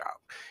on your job.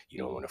 You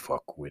don't Mm. want to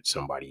fuck with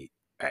somebody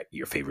at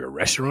your favorite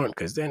restaurant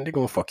because then they're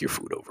gonna fuck your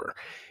food over.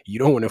 You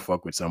don't want to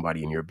fuck with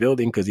somebody in your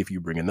building because if you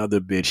bring another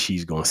bitch,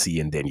 she's gonna see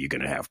and then you're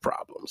gonna have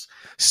problems.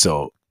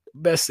 So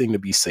best thing to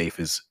be safe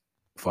is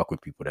fuck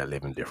with people that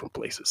live in different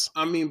places.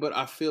 I mean, but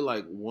I feel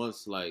like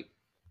once like,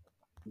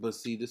 but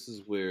see, this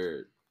is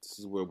where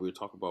we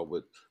talk about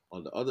what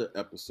on the other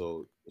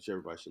episode, which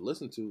everybody should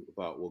listen to,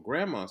 about what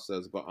Grandma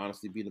says about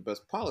honesty being the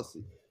best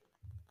policy.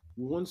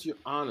 Once you're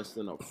honest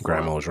and upfront,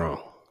 Grandma was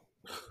wrong.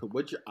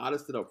 but you're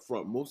honest and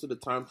upfront, most of the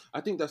time,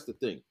 I think that's the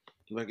thing.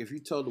 Like if you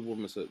tell the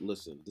woman, say,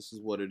 "Listen, this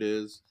is what it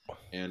is,"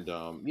 and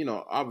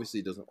obviously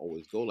it doesn't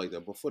always go like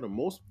that, but for the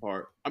most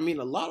part, I mean,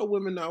 a lot of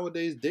women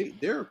nowadays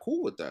they're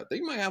cool with that.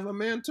 They might have a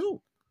man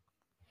too.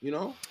 You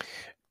know,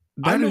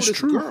 I That know is this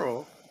true.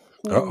 girl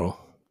Uh who oh.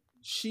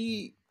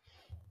 she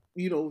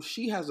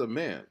she has a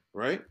man,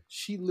 right?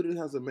 She literally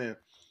has a man.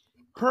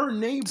 Her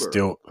neighbor,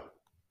 Still,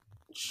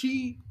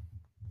 she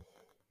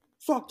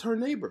fucked her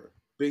neighbor,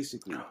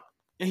 basically.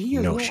 And he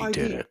has no, no she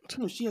idea. didn't.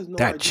 No, she has no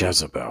That idea.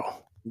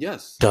 Jezebel.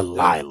 Yes, yes.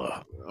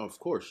 Delilah. Of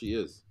course she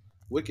is.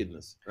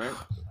 Wickedness, right?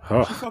 She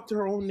Huh. fucked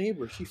her own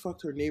neighbor. She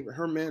fucked her neighbor.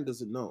 Her man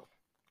doesn't know.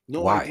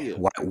 No Why? idea.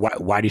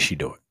 Why did she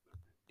do it?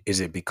 Is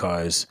it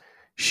because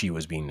she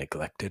was being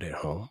neglected at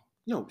home?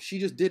 No, she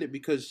just did it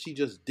because she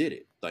just did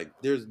it. Like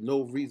there's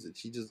no reason.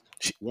 She just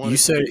You wanted to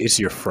said do it. it's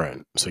your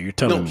friend, so you're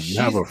telling No, me you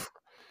have a.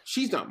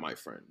 she's not my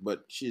friend,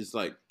 but she's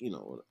like,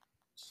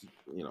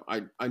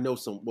 I know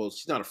some. Well,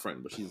 she's not a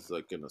friend, but she's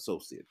like an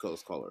associate.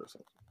 Let's call her or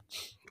something.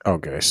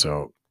 Okay,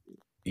 so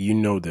you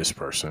know this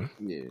person.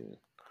 Yeah,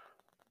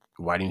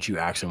 Why didn't you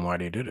ask them why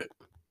they did it?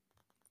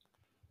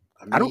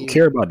 I I don't mean,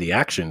 care about the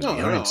actions no,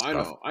 behind no, I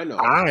stuff. know, I know.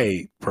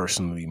 I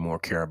personally more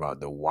care about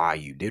the why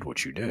you did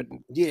what you did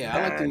Yeah,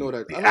 I like to know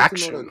than that. I the like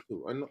to know that action.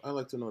 too. I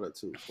like to know that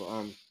too.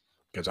 But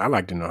Because I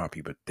like to know how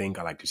people think.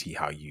 I like to see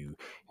how you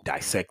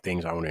dissect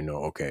things. I want to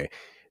know, okay,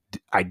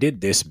 I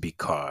did this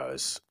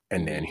because,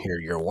 and then mhm. hear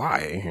your why.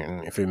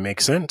 And if it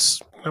makes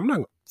sense, I'm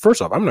not,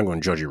 first off, I'm not going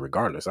to judge you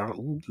regardless. I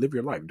don't live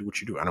your life, do what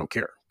you do. I don't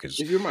care. Because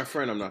If you're my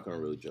friend, I'm not gonna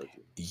really judge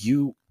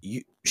you.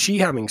 she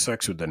having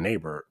sex with the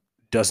neighbor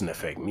doesn't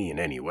affect me in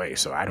any way.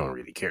 So I don't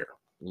really care.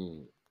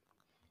 Mm,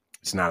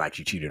 It's not like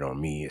she cheated on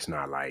me. It's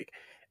not like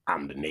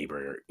I'm the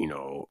neighbor,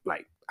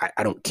 like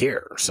I don't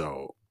care.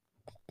 So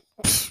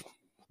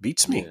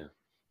beats me. yeah.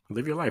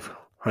 Live your life,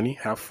 honey.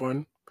 Have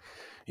fun.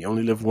 You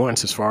only live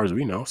once, as far as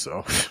we know.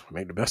 So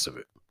make the best of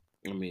it.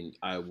 I mean,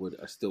 I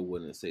still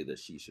wouldn't say that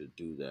she should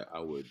do that. I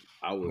would,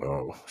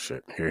 Oh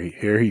shit!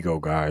 Here he go,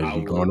 guys. I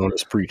He going would. on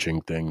his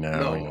preaching thing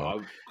now.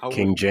 No, I would.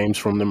 King James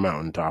from the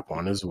mountaintop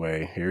on his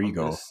way. Here you I'm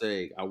go. just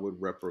saying, I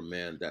would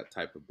reprimand that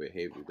type of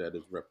behavior. That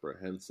is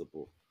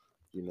reprehensible.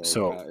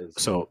 So That is.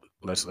 so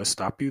let's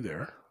stop you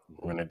there.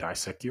 We're Mhm. gonna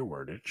dissect your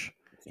wordage.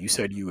 You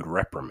said you would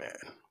reprimand.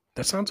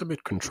 That sounds a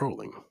bit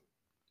controlling.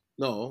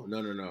 No.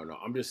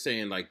 I'm just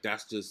saying, like,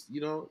 that's just,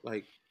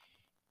 like,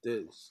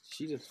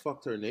 she just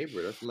fucked her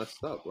neighbor. That's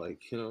messed up. Like,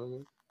 you know what I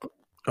mean?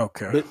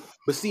 Okay.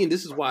 But seeing,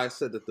 this is why I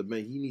said that the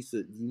man, you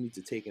need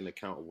to take into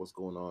account of what's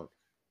going on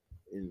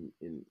in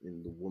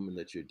the woman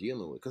that you're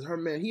dealing with, because her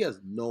man, he has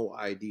no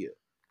idea.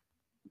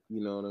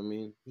 You know what I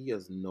mean? He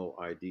has no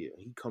idea.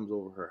 He comes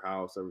over her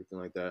house, everything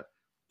like that.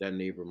 That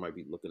neighbor might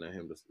be looking at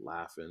him, just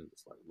laughing,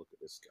 just like, look at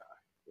this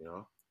guy,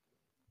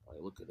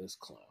 like, look at this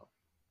clown.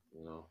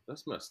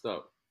 That's messed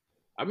up.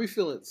 I be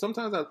feeling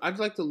sometimes I'd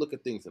like to look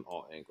at things in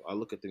all angles. I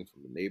look at things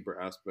from the neighbor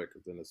aspect,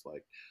 because then it's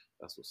like,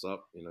 that's what's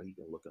up. He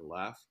can look and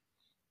laugh.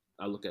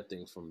 I look at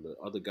things from the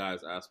other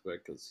guy's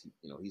aspect, because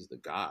he's the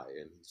guy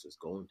and he's just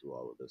going through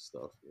all of this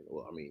stuff.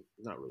 Well, I mean,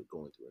 he's not really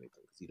going through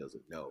anything because he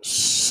doesn't know.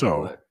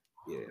 So But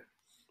yeah,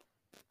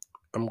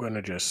 I'm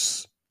gonna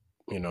just,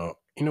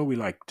 we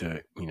like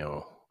to,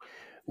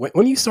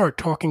 when you start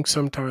talking,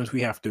 sometimes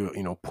we have to,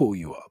 pull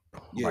you up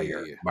by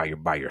your yeah.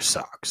 by your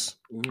socks,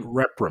 Mm-hmm.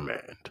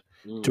 reprimand,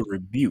 to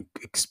rebuke,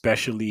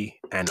 especially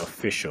an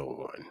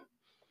official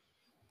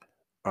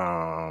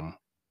one.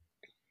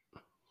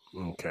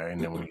 Okay,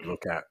 and then when you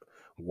look at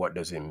what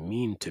does it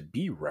mean to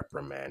be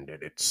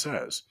reprimanded, it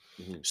says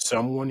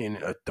someone in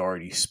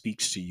authority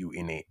speaks to you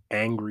in an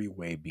angry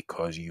way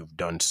because you've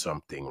done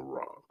something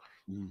wrong.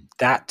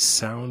 That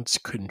sounds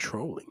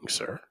controlling,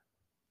 sir.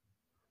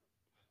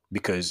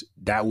 Because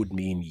that would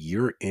mean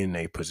you're in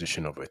a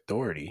position of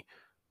authority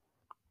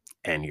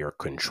and you're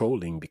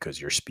controlling because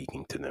you're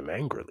speaking to them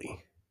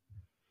angrily.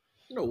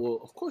 Well,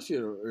 of course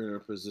you're in a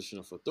position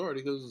of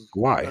authority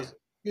Why?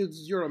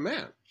 because you're a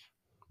man.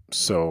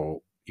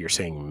 So you're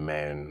saying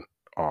men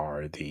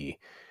are the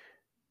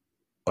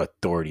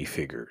authority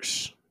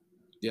figures.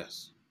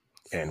 Yes.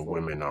 And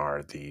women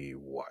are the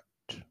what?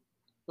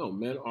 No,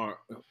 men are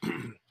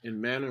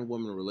in man and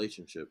woman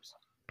relationships.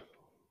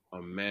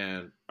 A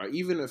man, or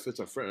even if it's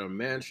a friend, a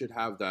man should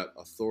have that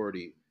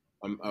authority.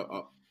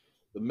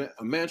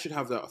 A man should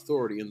have that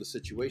authority in the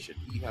situation.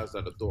 He has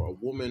that authority.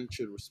 A woman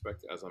should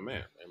respect as a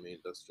man. I mean,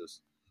 that's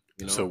just,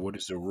 So what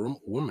is the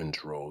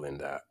woman's role in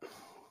that?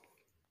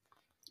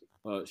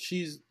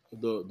 She's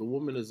the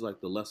woman is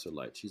like the lesser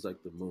light. She's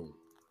like the moon.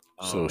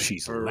 So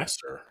she's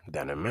lesser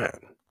than a man.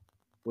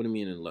 What do you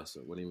mean in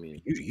lesser? What do you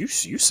mean? You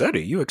said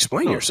it. You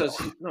explain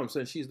yourself. I'm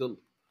saying she's the.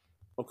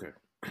 Okay.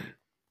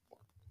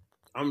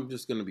 I'm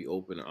just gonna be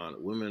open and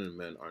honest. Women and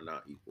men are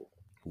not equal.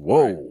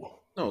 Whoa. Right?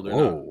 No, they're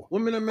not.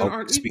 Women and men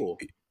aren't equal.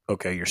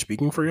 Okay, you're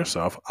speaking for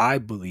yourself. I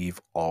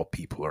believe all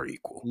people are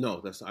equal.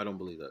 No, I don't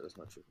believe that. That's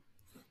not true.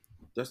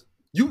 That's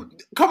you.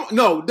 Come on,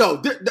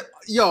 no.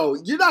 Yo,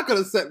 you're not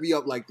gonna set me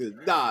up like this.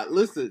 Nah,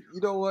 listen.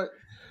 You know what?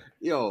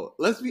 Yo,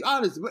 let's be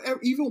honest.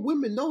 Even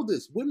women know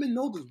this. Women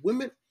know this.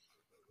 Women.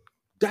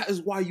 That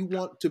is why a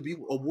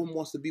woman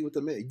wants to be with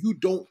a man. You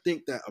don't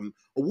think that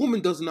a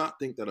woman does not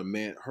think that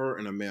her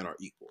and a man are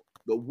equal.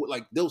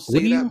 Like they'll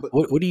say that, but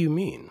what do you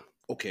mean?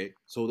 Okay,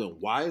 so then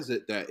why is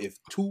it that if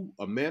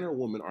a man or a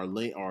woman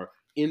are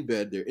in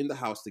bed, they're in the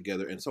house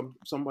together, and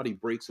somebody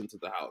breaks into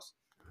the house,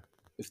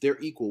 if they're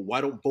equal,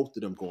 why don't both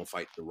of them go and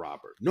fight the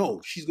robber?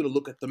 No, she's gonna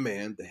look at the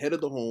man, the head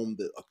of the home,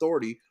 the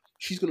authority.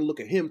 She's gonna look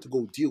at him to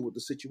go deal with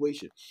the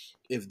situation.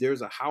 If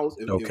there's a house,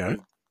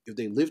 if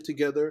they live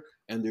together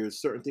and there's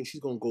certain things,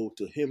 she's gonna go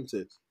to him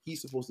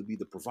he's supposed to be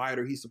the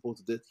provider. He's supposed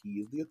to this. He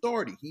is the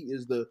authority. He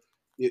is the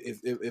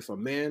if a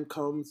man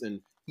comes and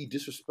he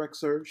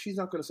disrespects her, she's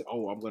not gonna say,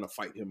 "Oh, I'm gonna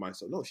fight him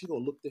myself." No, she's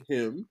gonna look to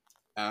him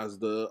as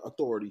the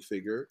authority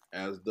figure,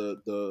 as the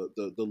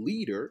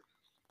leader.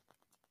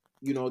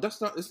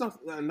 That's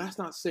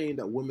not saying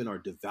that women are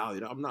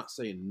devalued. I'm not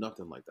saying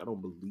nothing like that. I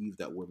don't believe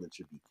that women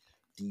should be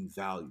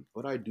devalued,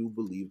 but I do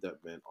believe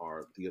that men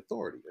are the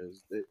authority.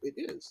 It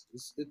is.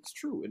 It's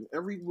true. And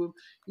every woman,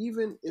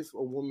 even if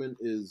a woman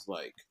is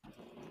like,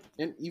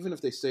 and even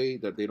if they say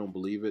that they don't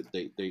believe it,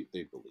 they believe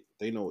it.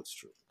 They know it's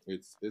true.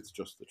 It's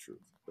just the truth.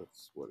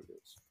 That's what it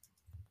is.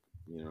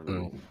 You know what I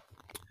mean?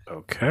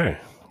 Okay.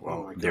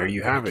 Well, there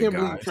you have it, guys. I can't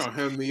believe you're trying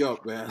to hand me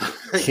up, man.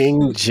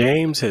 King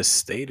James has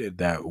stated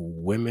that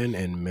women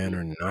and men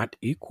are not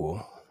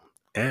equal,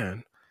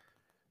 and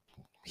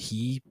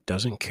he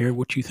doesn't care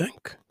what you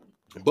think.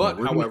 But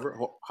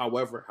however,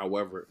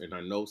 and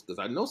I know because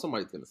I know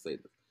somebody's going to say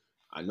this.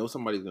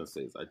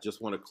 I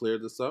just want to clear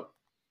this up.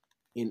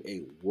 In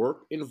a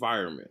work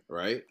environment,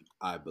 right?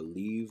 I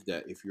believe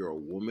that if you're a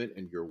woman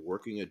and you're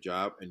working a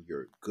job and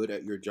you're good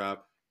at your job,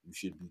 you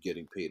should be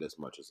getting paid as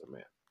much as a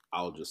man.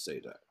 I'll just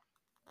say that.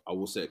 I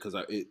will say it because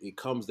it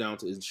comes down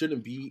to, it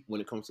shouldn't be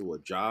when it comes to a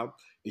job.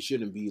 It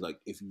shouldn't be like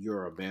if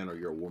you're a man or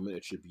you're a woman.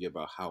 It should be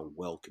about how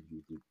well can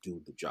you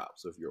do the job.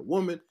 So if you're a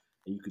woman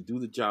and you can do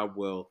the job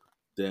well,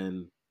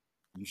 then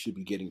you should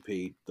be getting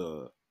paid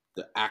the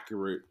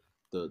accurate,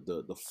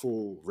 the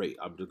full rate.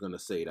 I'm just gonna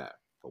say that.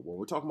 But when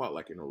we're talking about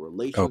like in a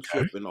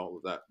relationship and all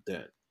of that,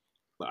 then.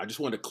 But I just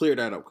wanted to clear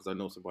that up because I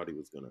know somebody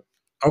was gonna.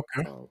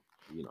 Okay.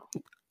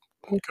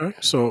 Okay.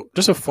 So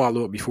just a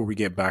follow up before we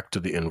get back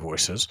to the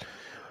invoices.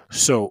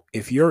 So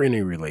if you're in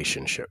a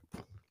relationship,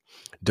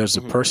 Does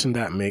the Hmm. person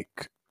that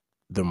make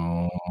the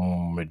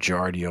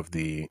majority of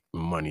the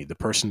money, the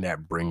person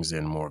that brings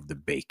in more of the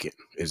bacon,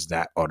 is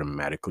that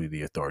automatically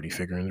the authority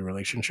figure in the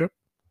relationship?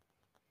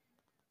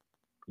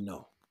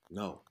 No,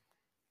 no.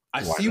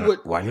 I Why see not? what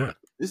Why not?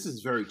 this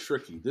is very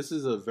tricky. This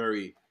is a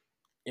very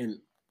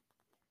and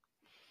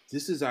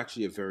this is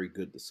actually a very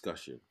good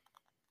discussion.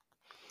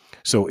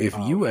 So if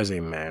you Um, as a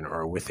man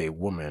are with a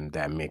woman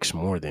that makes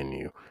more than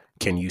you,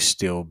 can you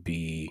still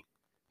be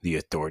the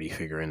authority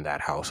figure in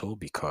that household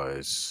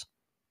because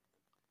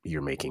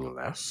you're making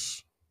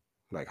less?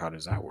 Like, how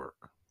does that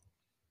work?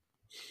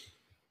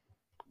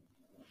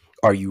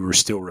 Are you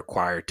still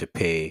required to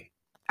pay,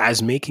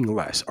 as making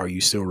less, are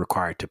you still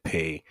required to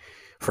pay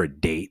for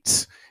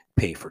dates,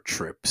 pay for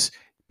trips,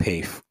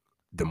 pay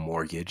the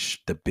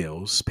mortgage, the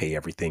bills, pay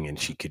everything, and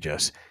she could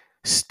just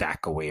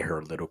stack away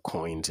her little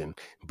coins and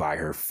buy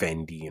her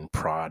Fendi and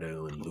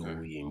Prada and okay.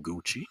 Louis and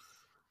Gucci?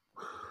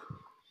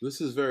 This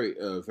is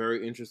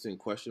very interesting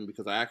question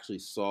because I actually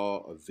saw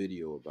a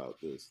video about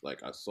this.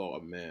 Like I saw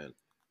a man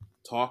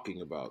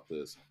talking about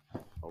this.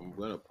 I'm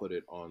gonna put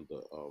it on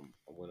the I'm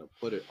gonna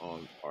put it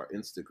on our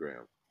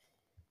Instagram,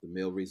 the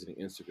Male Reasoning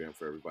Instagram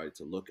for everybody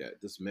to look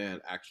at. This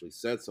man actually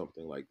said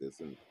something like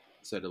this and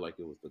said it like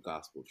it was the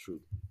gospel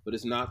truth, but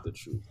it's not the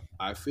truth.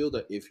 I feel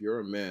that if you're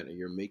a man and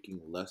you're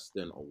making less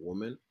than a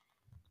woman,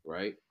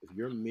 right? If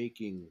you're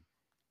making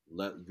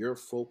let your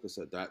focus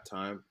at that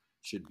time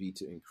should be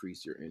to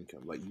increase your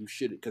income. Like you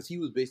should, because he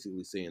was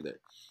basically saying that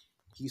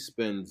he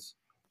spends,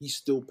 he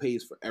still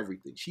pays for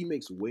everything. She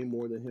makes way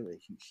more than him, and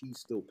she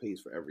still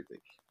pays for everything.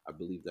 I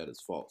believe that is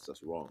false.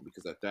 That's wrong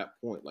because at that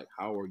point, like,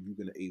 how are you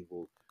gonna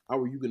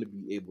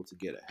be able to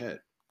get ahead?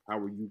 How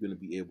are you gonna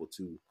be able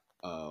to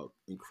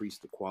increase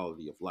the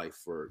quality of life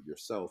for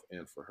yourself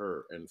and for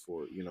her and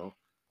for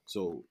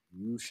So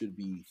you should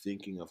be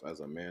thinking of as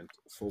a man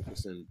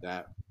focusing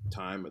that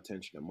time,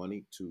 attention, and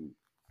money to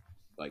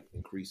like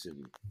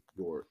increasing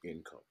your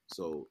income.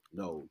 So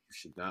no, you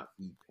should not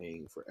be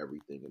paying for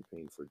everything and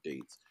paying for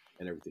dates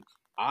and everything.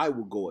 I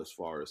would go as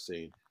far as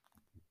saying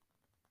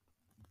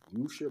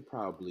you should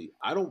probably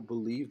I don't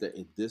believe that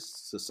in this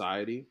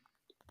society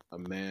a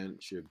man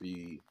should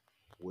be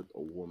with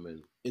a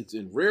woman. It's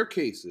in rare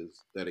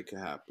cases that it can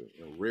happen,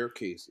 in rare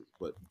cases,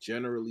 but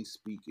generally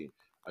speaking,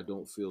 I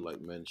don't feel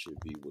like men should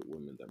be with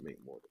women that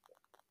make more than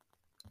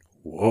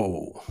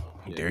Whoa,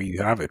 them. Yeah. there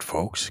you have it,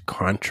 folks.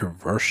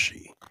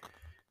 Controversy.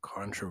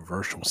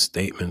 Controversial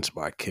statements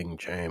by King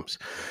James.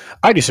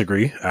 I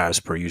disagree, as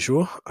per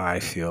usual. I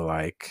feel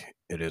like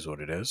it is what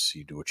it is.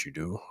 You do what you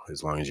do.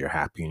 As long as you're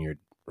happy in your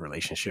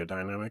relationship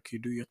dynamic, you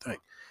do your thing.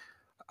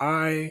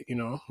 I,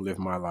 live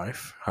my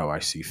life how I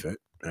see fit.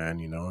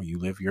 And, you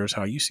live yours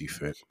how you see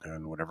fit.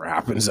 And whatever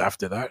happens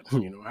after that,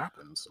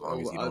 happens. As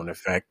long as Oh, you don't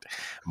affect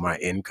my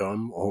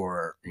income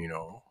or,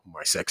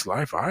 my sex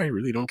life, I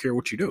really don't care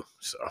what you do.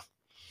 So,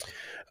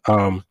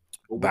 um,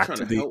 but we're back trying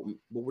to to the, help.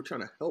 But we're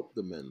trying to help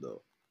the men,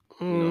 though.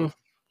 You mm, know,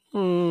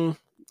 mm,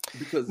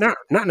 because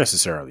not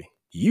necessarily.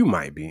 You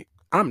might be.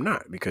 I'm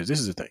not, because this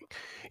is the thing.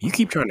 You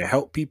keep trying to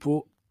help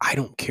people. I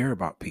don't care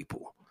about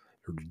people.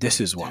 This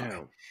is why.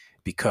 damn.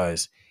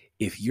 Because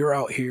if you're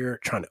out here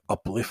trying to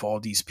uplift all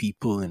these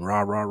people and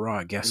rah rah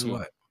rah, guess Hmm.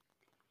 what?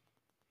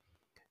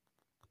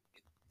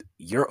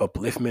 Your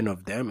upliftment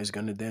of them is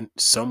gonna then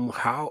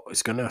somehow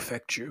it's gonna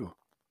affect you.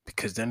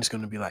 Because then it's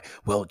gonna be like,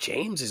 well,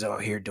 James is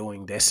out here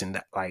doing this and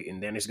that, like,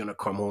 and then it's gonna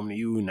come home to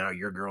you. Now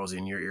your girl's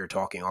in your ear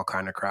talking all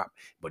kind of crap.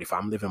 But if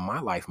I'm living my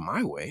life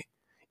my way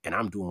and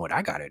I'm doing what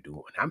I gotta do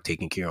and I'm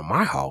taking care of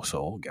my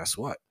household, guess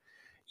what?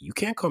 You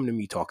can't come to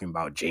me talking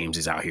about James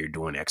is out here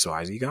doing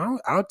XYZ.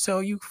 I'll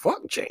tell you,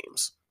 fuck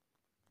James.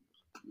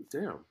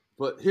 Damn.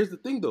 But here's the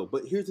thing, though.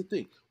 But here's the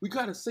thing. We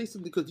gotta say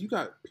something because you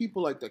got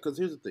people like that. Because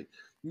here's the thing.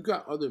 You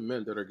got other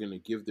men that are gonna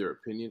give their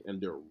opinion and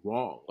they're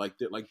wrong. Like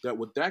that.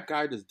 What that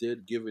guy just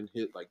did, given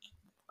his like,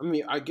 I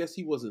mean, I guess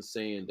he wasn't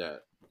saying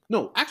that.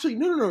 No, actually,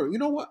 no. You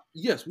know what?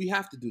 Yes, we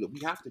have to do that.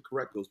 We have to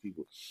correct those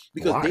people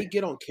because they Why?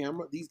 get on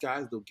camera. These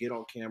guys, they'll get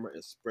on camera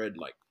and spread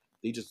like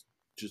they just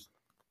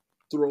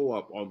throw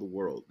up on the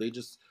world. They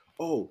just,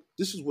 oh,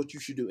 this is what you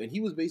should do. And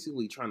he was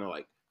basically trying to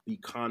like be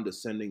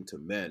condescending to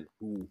men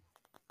who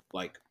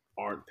like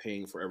aren't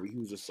paying for every. He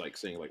was just like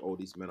saying like, oh,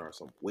 these men are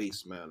some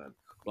waste man and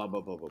blah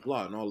blah blah blah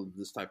blah and all of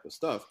this type of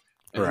stuff.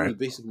 And he Right. was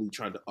basically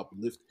trying to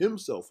uplift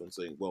himself and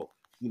saying, well,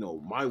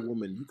 my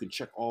woman, you can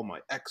check all my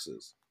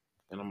exes.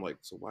 And I'm like,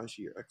 so why is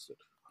she your ex?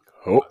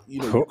 Oh,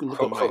 You can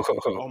look at my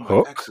all my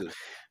oh. exes.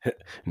 I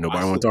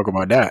Nobody want to still talk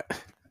about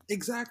that.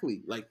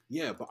 exactly like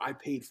yeah, but I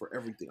paid for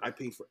everything. I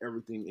paid for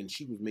everything, and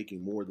she was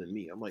making more than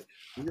me. I'm like,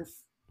 well, you're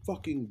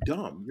fucking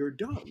dumb. You're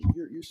dumb.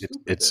 You're It's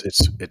stupid. it's Then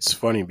it's it's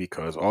funny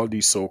because all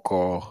these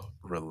so-called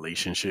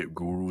relationship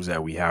gurus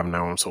that we have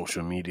now on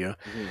social media,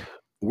 hmm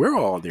where are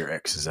all their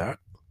exes at?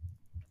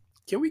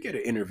 Can we get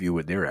an interview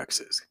with their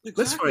exes?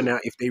 Let's find exactly,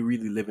 out if they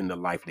really live in the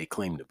life they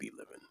claim to be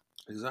living.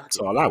 That's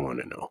exactly. all I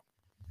want to know.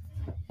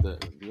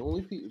 The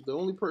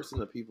only person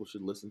that people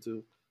should listen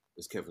to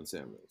is Kevin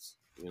Samuels,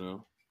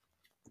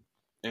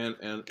 and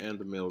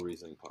the Male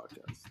Reasoning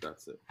podcast.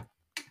 That's it.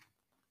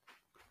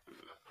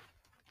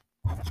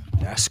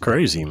 That's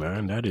crazy,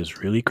 man. That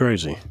is really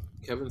crazy.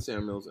 Kevin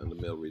Samuels and the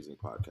Male Reasoning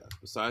Podcast.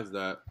 Besides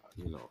that,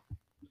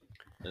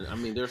 and I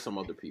mean, there's some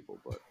other people,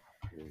 but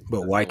I mean, But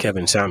that's the why only.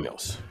 Kevin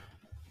Samuels?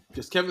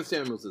 Because Kevin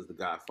Samuels is the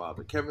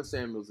Godfather. Kevin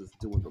Samuels is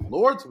doing the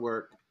Lord's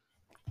work.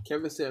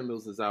 Kevin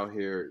Samuels is out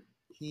here.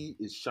 He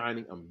is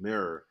shining a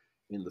mirror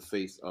in the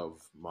face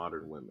of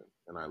modern women,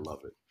 and I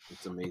love it.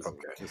 It's amazing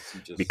because he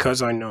just.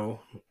 Because I know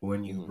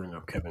when you Mhm. bring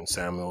up Kevin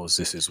Samuels,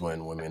 this is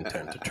when women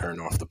tend to turn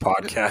off the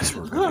podcast.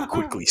 We're going to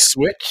quickly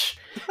switch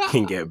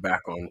and get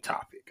back on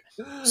topic.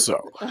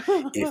 So,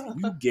 if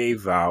you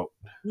gave out,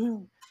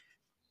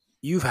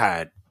 you've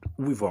had,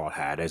 we've all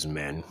had as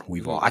men,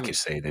 I can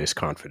say this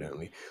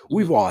confidently,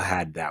 we've all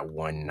had that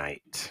one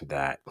night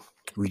that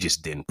we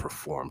just didn't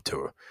perform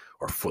to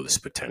our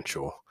fullest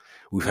potential.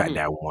 We've had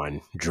that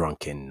one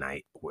drunken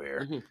night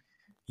where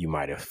you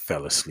might have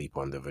fell asleep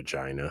in the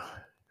vagina.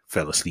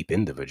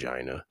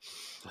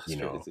 That's You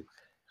know, crazy.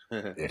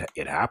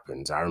 it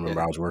happens. I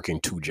remember I was working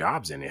 2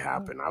 jobs and it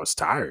happened. I was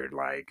tired,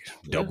 like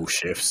Yeah. double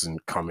shifts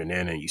and coming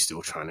in and you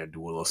still trying to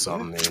do a little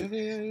something.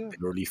 Yeah.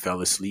 Literally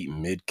fell asleep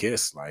mid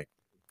kiss. Like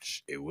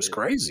it was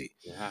crazy.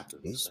 It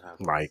happens. It was It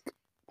happens. like,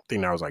 I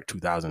think that was like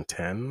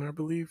 2010, I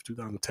believe,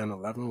 2010,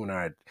 11, when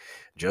I had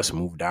just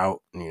moved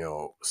out,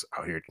 was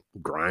out here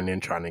grinding,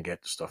 trying to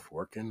get stuff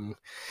working.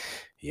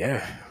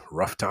 Yeah,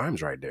 rough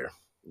times right there.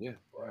 Yeah,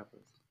 it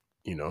happens.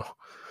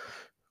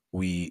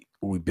 We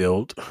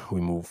build,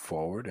 we move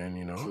forward, and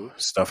True.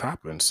 stuff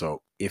happens.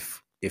 So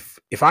if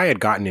I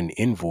had gotten an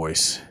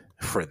invoice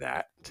for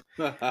that,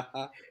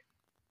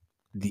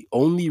 the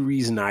only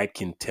reason I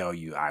can tell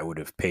you I would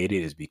have paid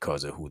it is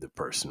because of who the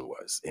person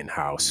was and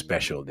how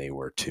special they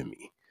were to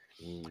me.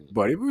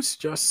 But it was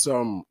just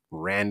some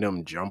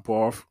random jump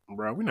off,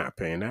 bro. We're not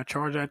paying that.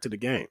 Charge that to the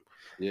game.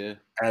 Yeah.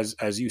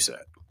 As you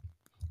said.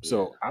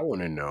 So I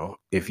want to know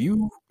if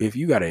you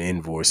got an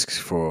invoice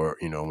for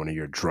one of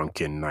your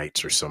drunken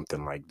nights or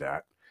something like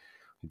that,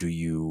 do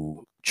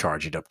you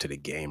charge it up to the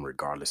game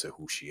regardless of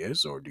who she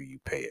is, or do you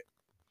pay it?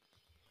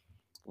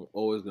 I'm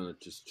always gonna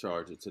just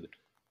charge it to the.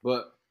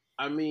 But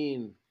I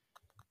mean,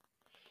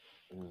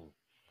 all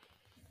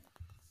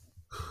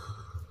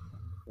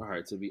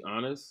right. To be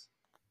honest.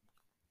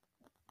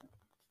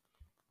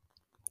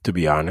 To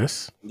be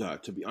honest,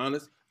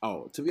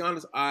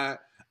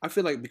 I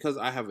feel like because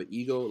I have an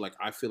ego, like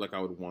I feel like I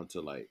would want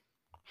to like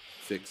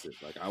fix it.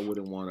 Like I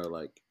wouldn't want to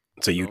like.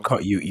 So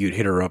you'd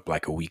hit her up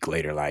like a week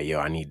later, like, yo,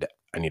 I need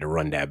to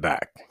run that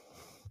back.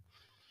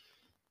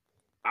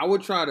 I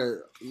would try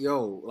to,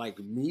 like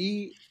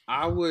me,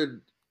 I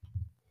would.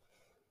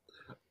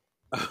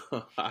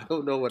 I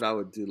don't know what I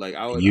would do. Like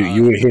I would.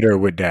 You would hit her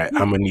with that.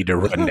 I'm gonna need to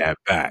run that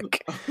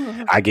back.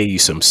 I gave you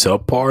some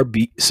subpar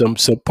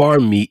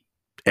meat,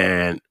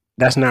 and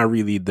that's not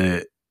really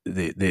the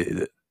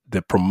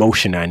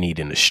promotion I need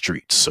in the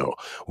streets. So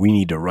we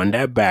need to run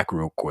that back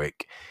real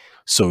quick,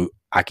 so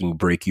I can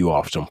break you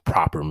off some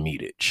proper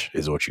meatage.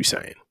 Is what you're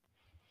saying?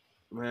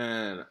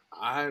 Man,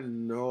 I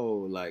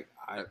know. Like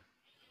I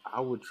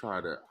would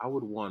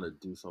want to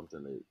do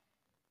something that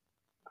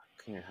I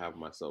can't have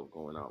myself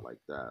going out like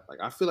that. Like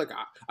I feel like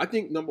I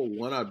think number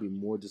one, I'd be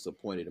more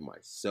disappointed in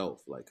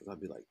myself. Like, cause I'd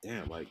be like,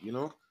 damn, like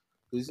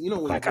because when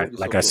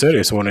like I said,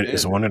 it's one of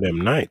them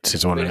nights.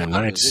 It's one of them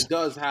nights. It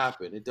does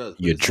happen. It does.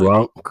 You're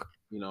drunk. Like,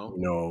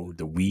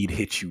 the weed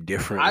hits you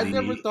differently. I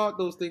never thought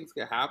those things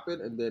could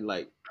happen, and then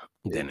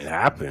it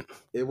happened.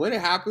 And when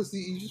it happens,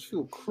 you just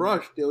feel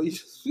crushed. Yo, you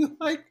just feel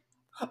like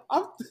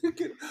I'm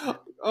thinking,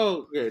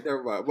 oh, okay,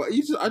 never mind. But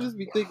I just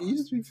be thinking, you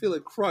just be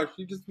feeling crushed.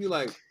 You just be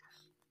like,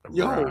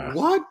 yo,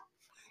 what?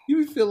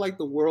 You feel like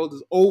the world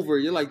is over.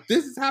 You're like,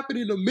 this is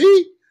happening to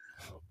me.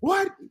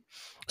 What?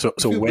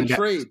 So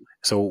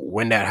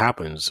when that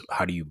happens,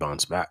 how do you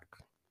bounce back?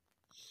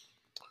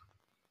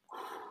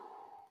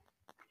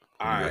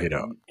 All right.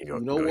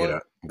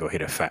 Go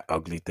hit a fat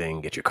ugly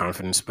thing, get your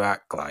confidence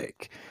back.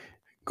 Like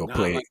go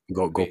play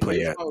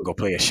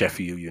a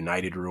Sheffield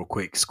United real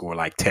quick, score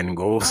like 10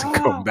 goals and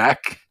come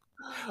back.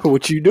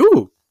 What you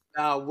do?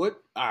 Now what?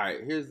 All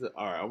right. I'm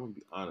gonna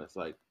be honest.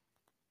 Like,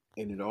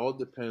 and it all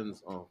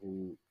depends on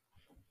who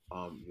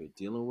you're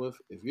dealing with.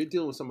 If you're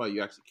dealing with somebody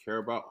you actually care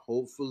about,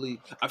 hopefully,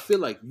 I feel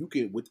like you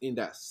can within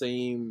that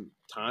same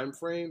time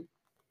frame,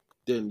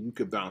 then you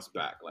could bounce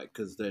back. Like,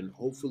 because then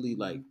hopefully,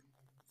 like,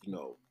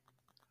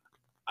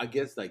 I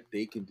guess like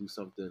they can do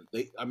something.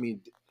 I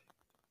mean,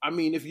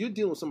 if you're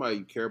dealing with somebody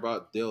you care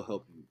about, they'll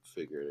help you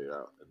figure it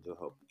out and they'll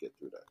help you get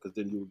through that. Because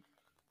then you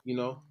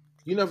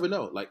never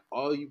know. Like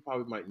all you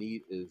probably might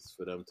need is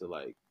for them to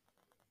like,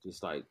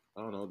 just like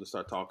I don't know, just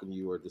start talking to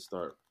you or just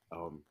start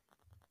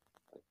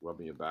like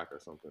rubbing your back or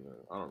something. Or,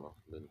 I don't know.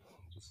 Then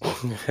just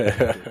you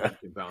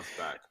can bounce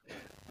back,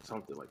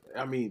 something like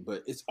that. I mean,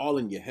 but it's all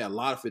in your head. A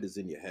lot of it is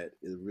in your head.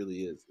 It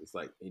really is. It's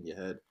like in your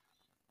head,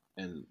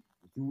 and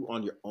you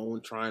on your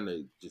own trying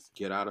to just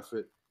get out of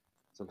it.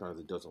 Sometimes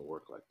it doesn't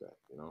work like that,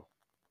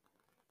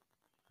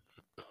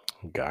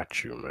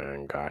 Got you,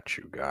 man. Got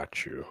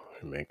you.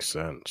 It makes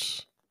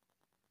sense.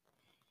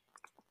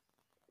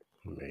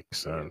 Makes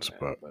sense,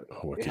 but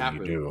what can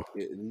you do?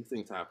 These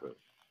things happen.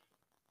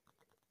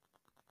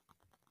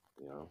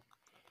 You know,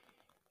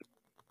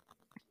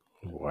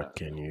 What that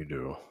can you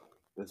do?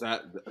 is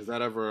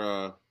that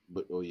ever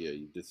but oh yeah,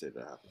 you did say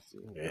that happens to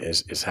you.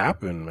 It's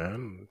happened,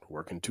 man.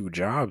 Working two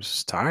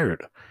jobs,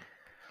 tired.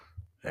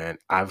 And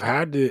I've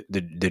had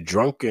the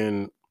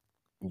drunken.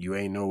 You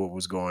ain't know what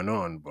was going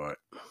on, but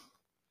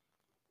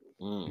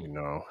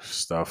Mm,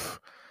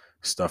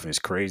 stuff is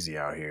crazy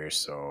out here.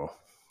 So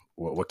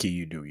what can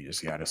you do? You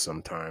just gotta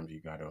sometimes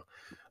you gotta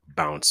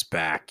bounce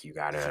back. You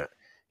gotta,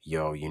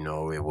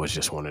 it was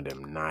just one of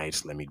them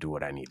nights. Let me do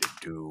what I need to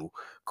do.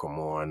 Come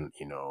on,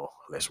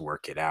 let's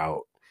work it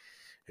out.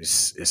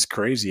 It's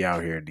crazy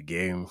out here. The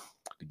game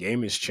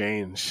has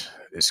changed.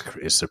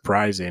 It's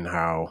surprising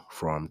how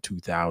from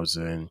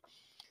 2007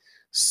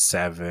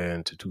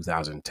 to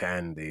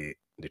 2010 the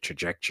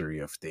trajectory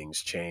of things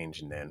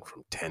changed, and then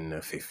from 10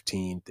 to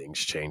 15 things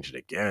changed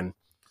again,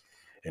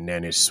 and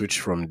then it switched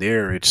from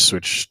there. It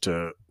switched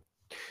to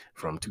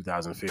from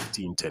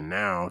 2015 to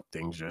now.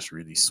 Things just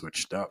really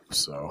switched up.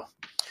 So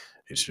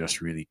it's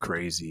just really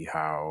crazy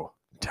how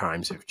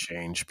times have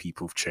changed,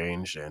 people have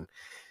changed, and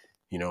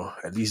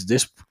at least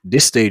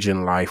this stage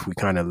in life, we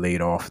kind of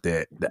laid off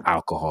the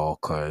alcohol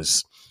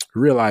because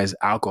we realized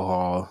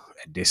alcohol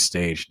at this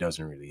stage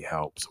doesn't really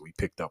help. So we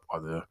picked up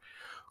other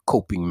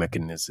coping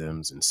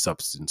mechanisms and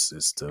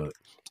substances to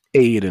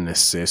aid and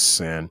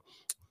assist and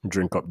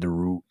drink up the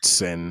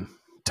roots and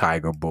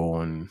tiger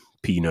bone,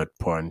 peanut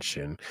punch,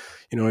 and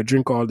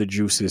drink all the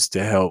juices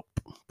to help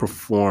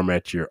perform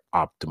at your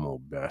optimal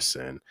best.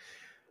 And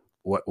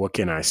what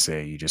can I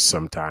say? You just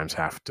sometimes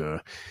have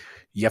to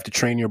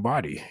train your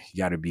body.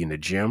 You got to be in the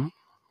gym.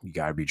 You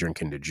got to be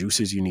drinking the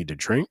juices you need to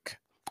drink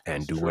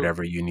and that's do true.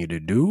 whatever you need to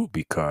do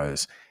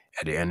because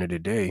at the end of the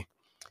day,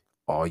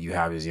 all you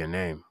have is your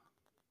name.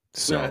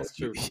 So That's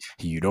true.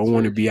 you That's don't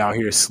want to very be true. out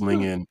here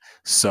slinging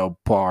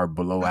subpar,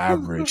 below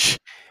average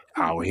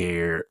out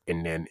here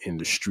and then in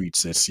the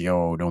streets it's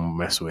don't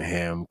mess with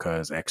him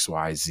because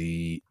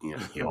XYZ.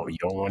 You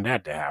don't want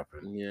that to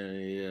happen. Yeah,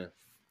 yeah.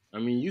 I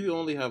mean, you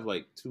only have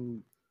like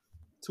two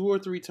or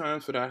three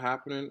times for that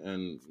happening,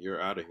 and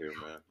you're out of here,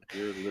 man.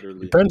 You're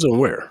literally Depends on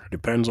where.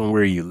 Depends on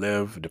where you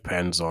live.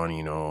 Depends on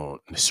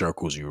the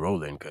circles you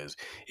roll in. Because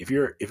if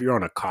you're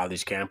on a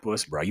college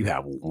campus, bro, you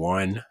have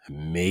one,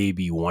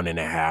 maybe one and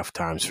a half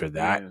times for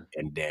that, yeah,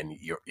 and then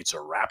it's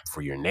a wrap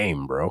for your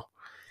name, bro.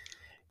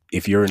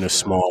 If you're in a yeah.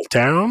 small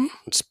town,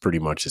 it's pretty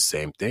much the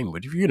same thing.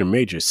 But if you're in a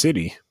major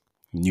city,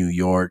 New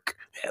York,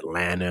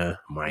 Atlanta,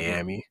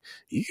 Hmm. Miami,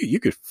 you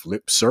could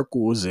flip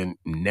circles and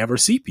never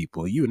see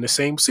people. You in the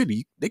same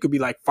city, they could be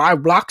like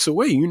 5 blocks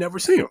away. You never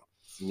see them.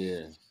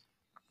 Yeah,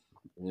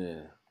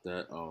 yeah.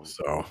 That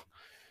So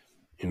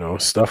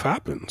stuff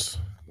happens.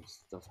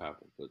 stuff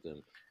happens, but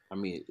then I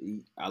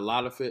mean, a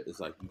lot of it is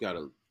like you got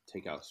to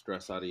take out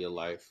stress out of your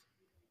life.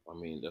 I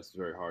mean, that's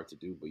very hard to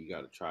do, but you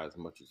got to try as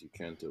much as you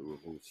can to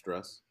remove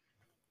stress.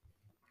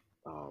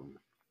 Um,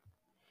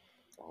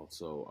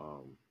 also,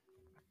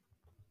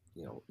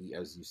 eat,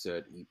 as you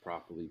said, eat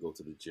properly, go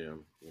to the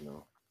gym. You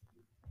know,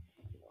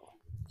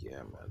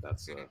 yeah, man,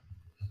 that's a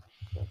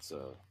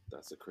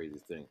that's a crazy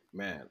thing,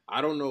 man.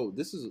 I don't know.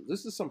 This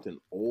is something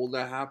old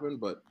that happened,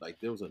 but like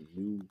there was a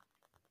new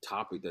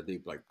topic that they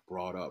like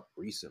brought up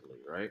recently,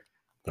 right?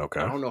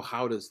 I Okay. don't know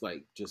how this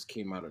like just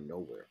came out of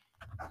nowhere,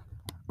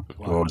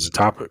 What but was the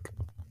topic?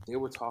 they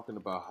were talking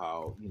about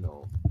how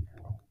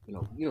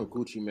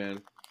Gucci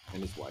Man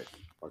and his wife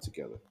are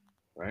together,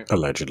 right?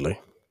 Allegedly.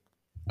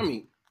 I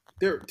mean,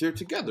 they're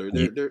together.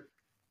 You, They're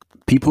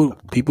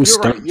people You're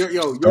right. stunt You're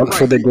stunt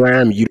for right. the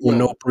gram. You don't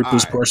know Yo,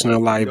 people's I. personal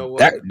You life. know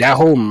That what? that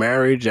whole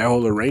marriage, that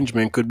whole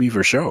arrangement could be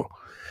for show.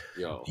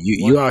 Yo, You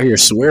one out here thing.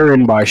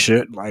 swearing by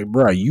shit like,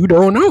 bruh, you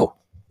don't know.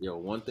 Yo,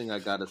 one thing I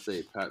gotta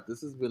say, Pat.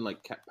 This has been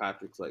like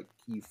Patrick's like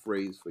key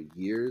phrase for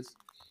years.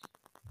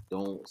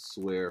 Don't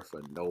swear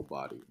for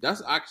nobody.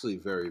 That's actually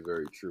very,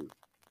 very true.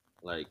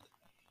 Like,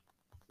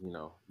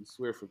 you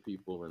swear for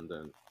people, and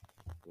then,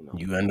 you know,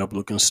 You end up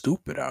looking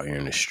stupid out here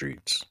in the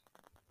streets.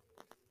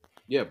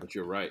 yeah. But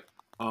you're right.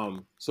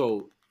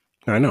 So,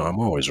 I you know know, I'm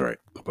always right,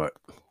 but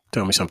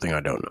tell me something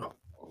I don't know.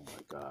 oh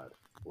my God,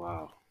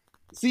 wow.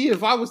 See,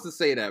 if I was to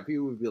say that,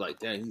 people would be like,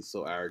 "Dang, he's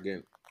so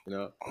arrogant," you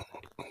know.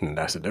 And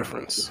that's the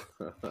difference.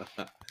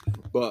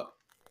 But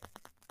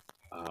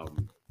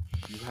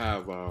you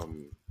have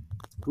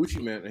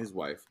Gucci Man and his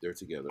wife. They're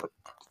together,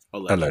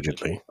 allegedly.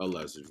 Allegedly.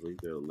 Allegedly,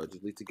 they're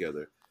allegedly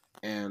together.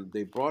 And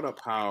they brought up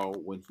how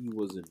when he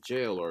was in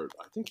jail, or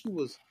I think he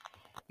was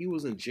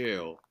in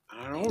jail.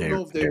 I don't They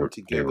know if they they were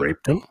they together.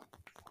 raped him.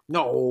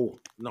 No,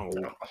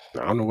 no,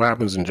 I don't know what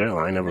happens in jail.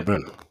 I ain't never man.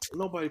 been.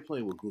 Nobody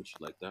playing with Gucci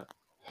like that.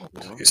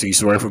 You know. Is he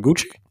swearing for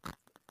Gucci?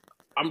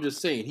 I'm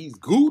just saying he's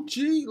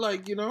Gucci.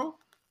 Like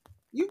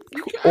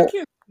you can't. I Oh,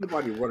 can't see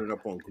anybody running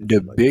up on the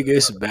Gucci like that.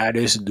 biggest,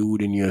 baddest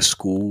dude in your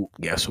school,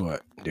 guess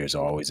what? There's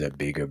always a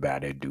bigger,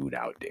 badder dude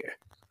out there.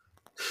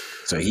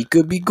 So he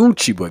could be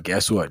Gucci, but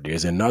guess what?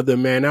 There's another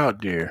man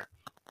out there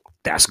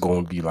that's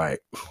going to be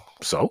like,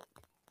 so?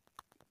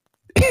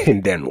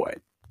 And then what?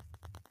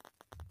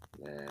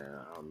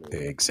 Man, I mean,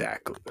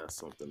 Exactly. that's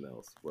something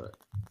else. But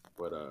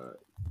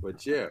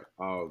yeah.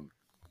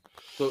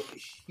 So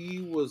he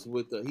was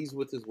with he's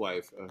with his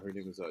wife. Her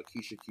name is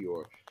Keisha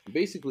Kior.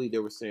 Basically, they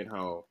were saying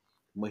how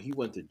when he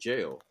went to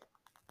jail,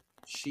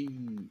 she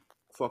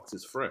fucked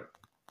his friend.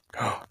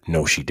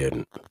 No, she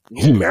didn't.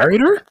 Yeah, He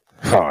married her?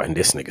 Oh, and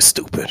this nigga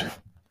stupid.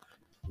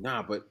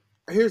 Nah, but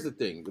here's the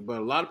thing. But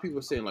a lot of people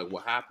are saying like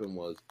what happened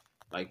was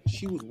like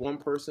she was one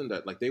person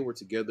that like they were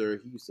together.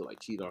 He used to like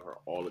cheat on her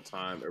all the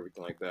time,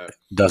 everything like that.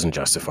 Doesn't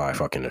justify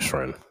fucking his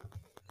friend.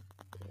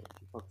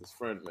 He fucked his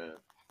friend, man.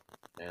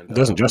 And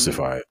Doesn't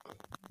justify it.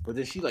 But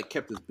then she like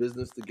kept his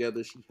business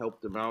together. She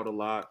helped him out a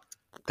lot.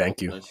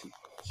 Thank you. And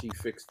she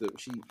fixed it.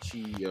 She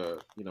you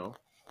know.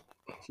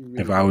 She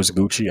really if I was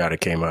Gucci, I'd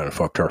have came out and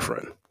fucked her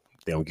friend.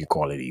 Then we could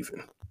call it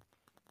even.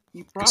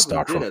 He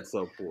probably did at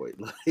some point.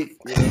 Like, you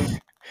know?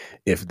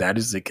 If that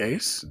is the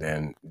case,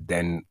 then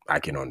I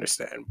can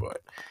understand.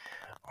 But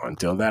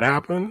until that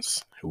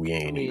happens, we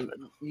ain't even.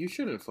 You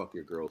shouldn't fuck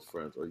your girl's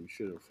friends, or you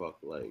shouldn't fuck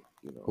like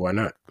Why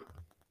not?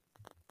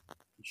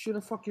 You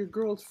shouldn't fuck your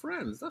girl's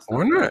friends. That's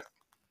why not?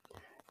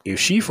 If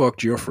she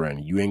fucked your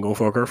friend, you ain't gonna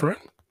fuck her friend.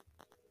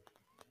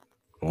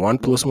 1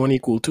 + 1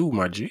 = 2,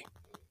 my G.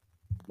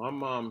 My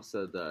mom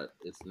said that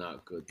it's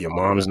not good. Your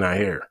mom's not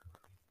here.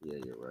 Yeah,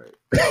 you're right.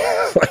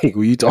 Like,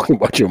 when you talking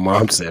about your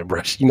mom said,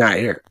 bro, she not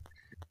here.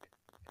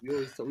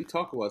 We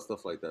talk about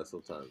stuff like that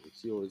sometimes.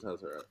 She always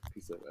has her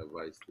piece of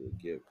advice to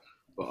give.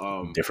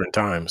 But different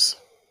times.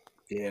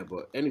 Yeah,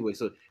 but anyway,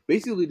 so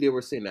basically they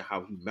were saying that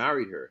how he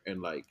married her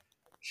and like,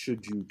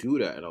 should you do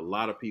that? And a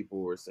lot of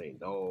people were saying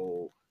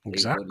no.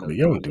 Exactly.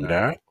 You don't do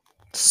that.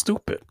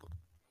 Stupid.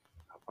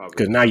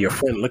 Because now your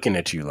friend looking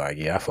at you like,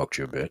 yeah, I fucked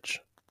your bitch.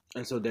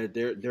 And so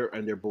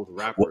they're both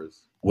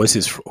rappers. What's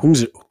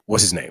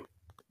his name?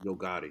 Yo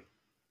Gotti.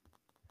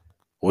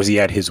 Was he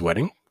at his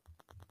wedding?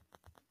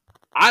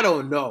 I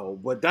don't know,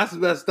 but that's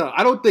messed up.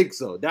 I don't think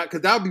so.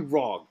 Because that would be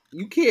wrong.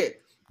 You can't.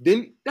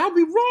 Then that would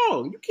be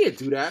wrong. You can't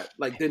do that.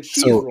 Like, then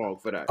she's wrong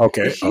for that.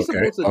 Okay. And she's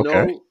supposed to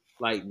know.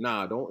 Like,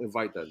 nah, don't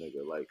invite that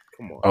nigga. Like,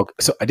 come on. Okay.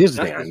 So this is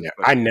the thing.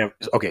 I never.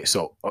 Okay.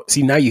 So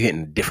see, now you're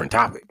hitting a different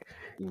topic.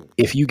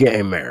 If you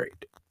getting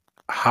married,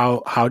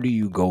 how do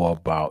you go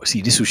about?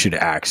 See, this we should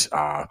ask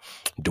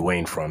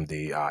Dwayne from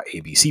the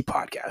ABC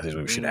podcast. This is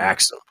what we should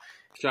ask him.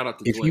 Shout out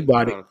to if Dwayne. You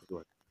bought it.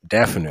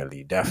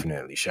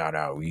 Definitely. Shout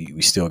out.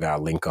 We still got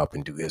to link up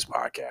and do his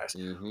podcast.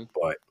 Mm-hmm.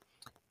 But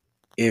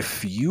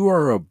if you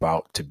are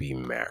about to be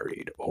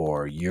married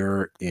or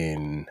you're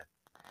in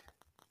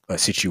a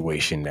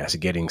situation that's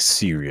getting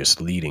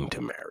serious leading to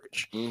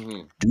marriage,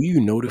 do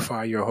you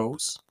notify your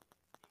host?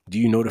 Do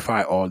you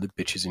notify all the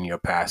bitches in your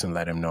past and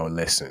let them know,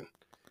 listen,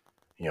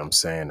 you know what I'm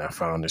saying? I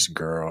found this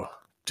girl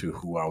to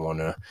who I want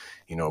to,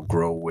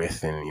 grow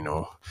with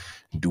and,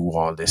 do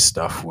all this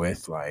stuff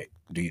with. Like,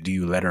 do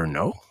you let her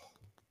know?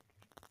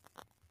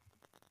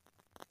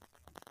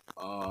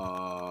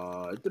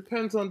 It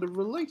depends on the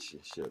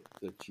relationship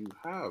that you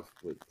have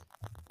with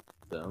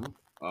them.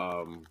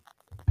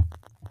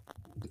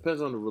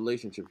 Depends on the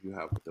relationship you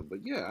have with them.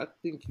 But yeah, I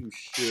think you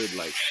should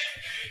like.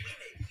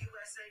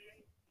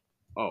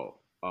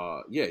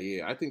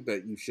 Yeah. I think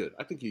that you should.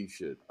 I think you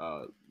should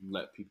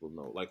let people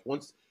know. Like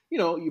once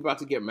you're about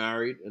to get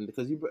married, and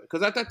because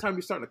at that time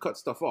you're starting to cut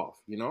stuff off.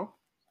 You're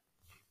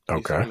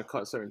starting to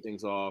cut certain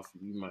things off.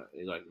 You might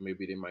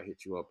maybe they might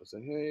hit you up and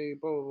say, "Hey,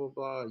 blah blah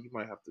blah." You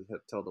might have to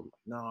tell them,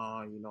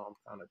 "Nah, I'm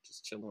kind of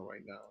just chilling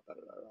right now." Da,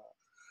 da, da,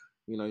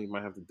 da. You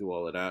might have to do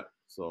all of that.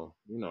 So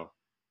yeah.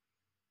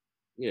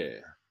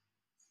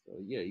 So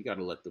yeah, you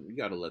gotta let them. You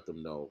gotta let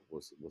them know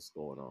what's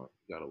going on.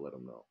 You gotta let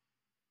them know.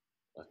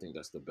 I think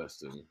that's the best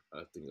thing.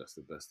 I think that's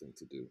the best thing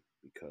to do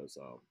because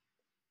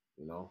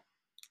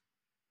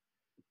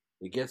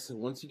it gets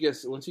once you get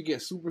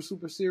super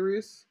super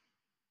serious.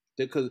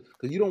 Because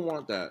you don't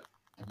want that.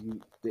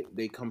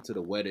 They come to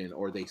the wedding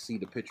or they see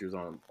the pictures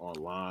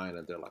online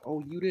and they're like, "Oh,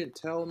 you didn't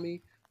tell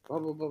me." Blah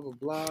blah blah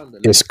blah blah.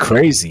 It's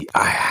crazy.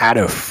 I had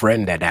a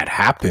friend that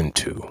happened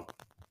to.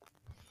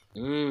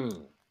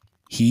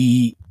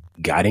 He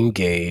got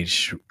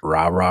engaged,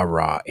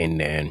 rah, and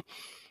then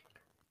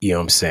you know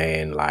what I'm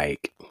saying,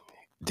 like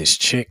this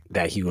chick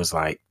that he was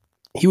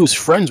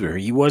friends with her.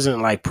 He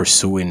wasn't like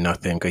pursuing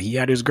nothing because he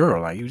had his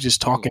girl. Like he was just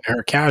talking to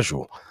her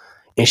casual.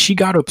 And she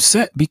got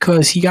upset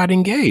because he got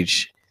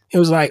engaged. It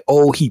was like,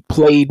 oh, he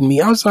played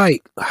me. I was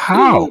like,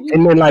 how?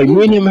 And then like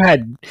me and him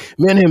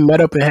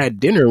met up and had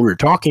dinner. We were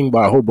talking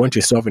about a whole bunch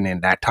of stuff. And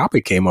then that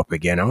topic came up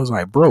again. I was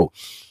like, bro,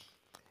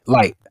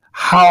 like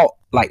how,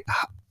 like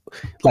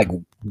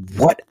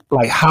what,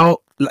 like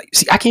how, like,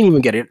 see, I can't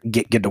even get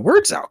the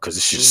words out because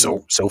it's just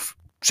so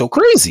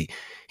crazy.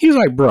 He was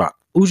like, bro,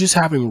 we was just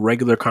having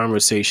regular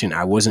conversation.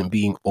 I wasn't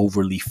being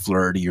overly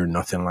flirty or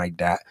nothing like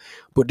that.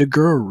 But the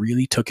girl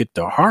really took it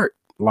to heart.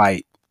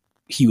 Like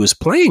he was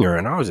playing her,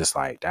 and I was just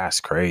like,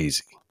 "That's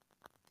crazy."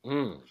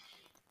 So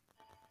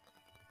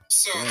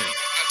I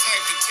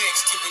typed the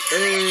text to a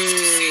girl I used to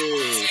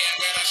see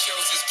that I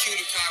chose his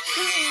cutie pie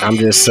with. I'm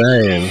just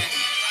saying,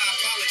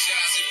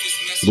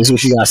 this is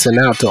what you got to send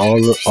out to all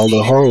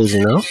the hoes,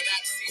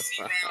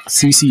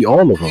 CC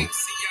all of them.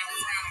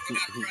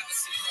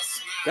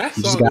 That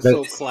You just song is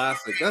gotta. so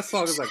classic. That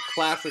song is a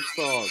classic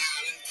song.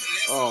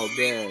 Oh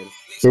man.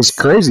 It's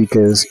crazy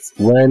because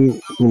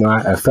when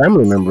a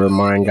family member of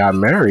mine got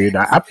married,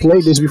 I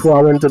played this before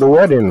I went to the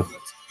wedding,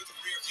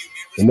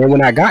 and then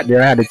when I got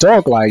there, I had to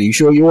talk like, "You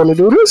sure you want to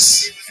do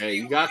this?" Hey,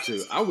 you got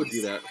to. I would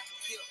do that.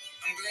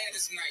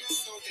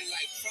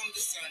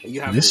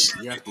 This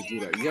You have to do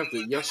that. You have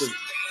to.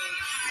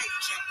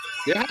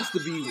 There has to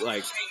be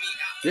like,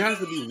 there has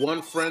to be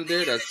one friend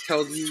there that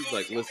tells you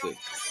like, listen,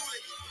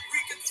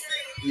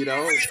 you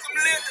know,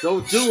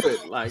 don't do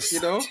it. Like, you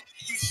know,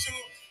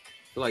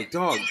 like,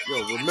 dog,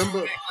 yo,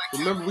 remember,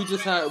 we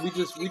just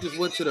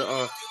went to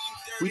the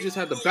we just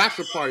had the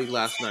bachelor party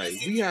last night.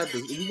 We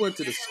went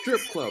to the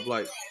strip club.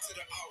 Like,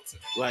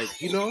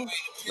 you know,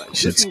 like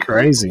shit's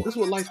crazy. this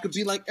what life could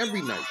be like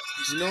every night.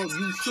 You know,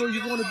 you sure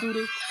you want to do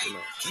this?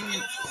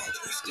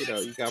 You know,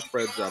 you got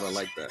friends that are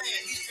like that.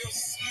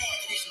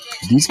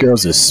 These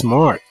girls are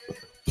smart.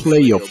 Play Play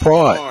your your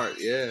part. part,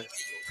 yeah,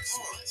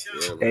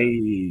 yeah, man.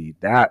 Hey,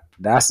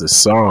 that's the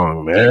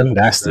song, man.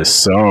 That's the That is,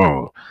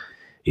 song.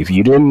 If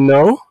you didn't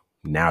know,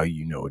 now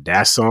you know.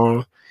 That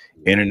song,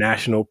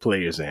 International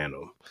Players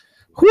Anthem.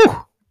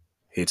 Whew,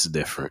 it's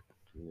different.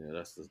 yeah,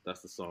 that's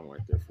the song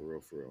right there, for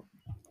real, for real.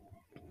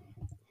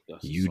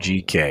 That's the song.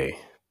 UGK.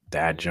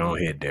 That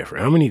joint hit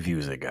different. How many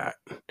views it got?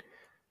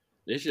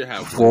 They should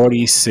have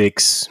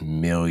 46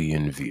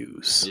 million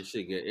views.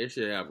 It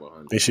should have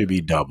 100. It should be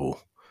double,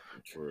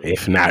 For real.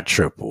 if not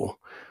triple.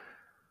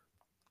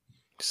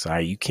 So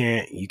you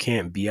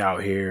can't be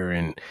out here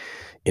and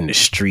in the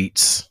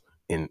streets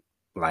and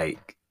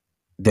like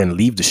then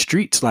leave the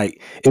streets.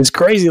 Like it's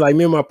crazy. Like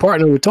me and my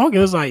partner were talking.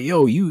 It was like,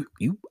 yo, you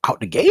out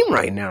the game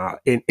right now.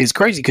 And it's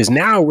crazy because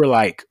now we're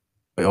like,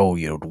 oh,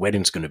 the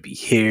wedding's gonna be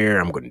here.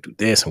 I'm gonna do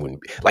this. I'm gonna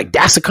be like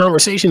that's the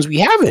conversations we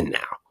having now.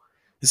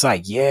 It's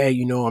like, yeah,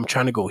 I'm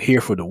trying to go here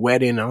for the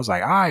wedding. I was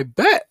like, I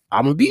bet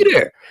I'm gonna be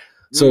there.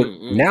 So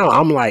now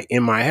I'm like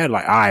in my head,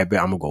 like, I bet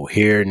I'm gonna go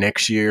here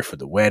next year for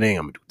the wedding.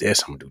 I'm gonna do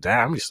this. I'm gonna do that.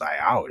 I'm just like,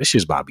 oh, this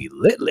shit's about to be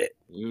lit.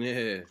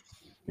 Yeah.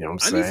 You know what I'm I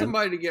saying? need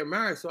somebody to get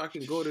married so I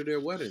can go to their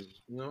wedding.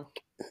 You know.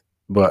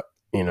 But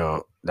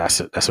that's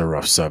a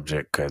rough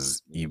subject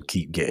because you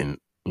keep getting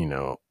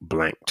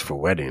blanked for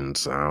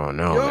weddings. I don't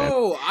know, man.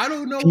 Yo, I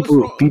don't know what's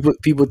wrong.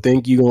 People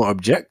think you gonna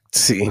object.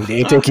 See, they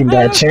ain't taking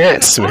that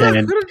chance,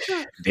 man.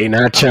 They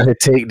not trying to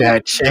take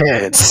that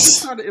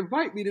chance. Trying to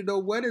invite me to no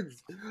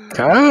weddings.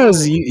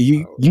 Cause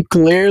you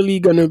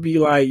clearly gonna be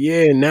like,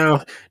 yeah,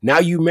 now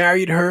you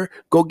married her,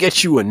 go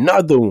get you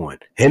another one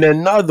and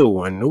another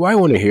one. Nobody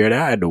want to hear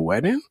that at the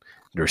wedding,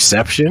 the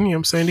reception. You know what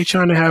I'm saying? They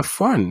trying to have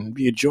fun,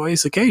 be a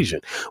joyous occasion.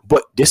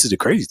 But this is the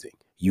crazy thing: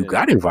 you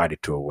got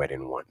invited to a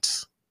wedding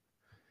once.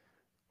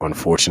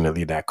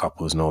 Unfortunately, that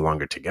couple is no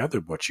longer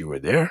together, but you were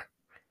there.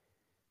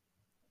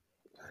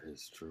 That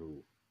is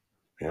true.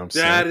 You know what I'm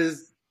saying?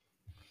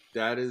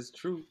 That is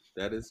true.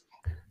 That is.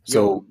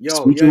 So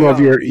speaking of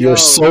your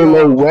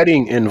solo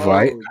wedding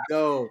invite,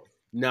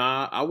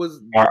 nah, I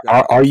was.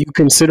 Are you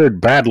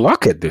considered bad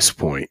luck at this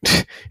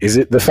point? Is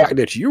it the fact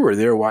that you were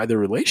there why the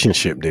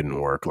relationship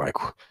didn't work? Like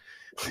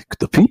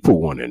the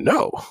people want to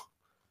know.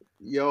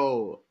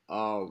 Yo,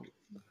 I'm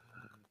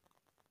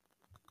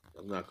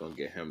not gonna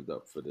get hemmed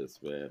up for this,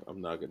 man.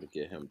 I'm not gonna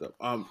get hemmed up.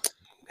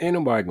 Ain't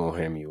nobody gonna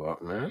hem you up,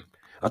 man.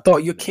 I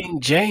thought you're King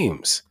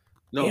James.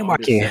 No,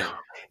 nobody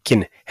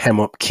can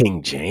hem up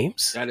King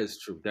James. That is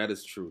true.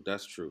 That's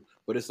true.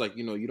 But it's like,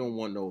 you don't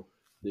want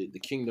the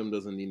kingdom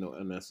doesn't need no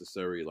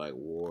unnecessary like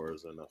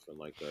wars or nothing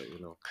like that,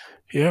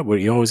 Yeah, but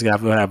you always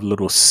got to have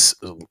little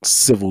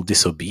civil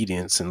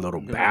disobedience and little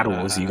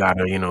battles. You got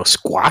to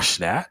squash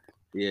that.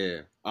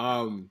 Yeah.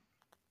 Am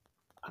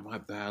I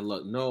bad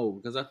luck? No,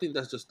 because I think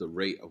that's just the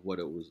rate of what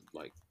it was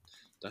like.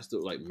 That's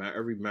the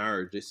every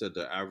marriage. They said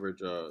the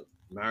average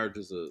marriage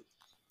is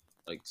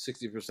like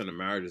 60% of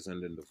marriages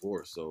end in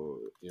divorce. So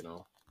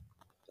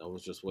that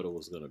was just what it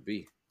was gonna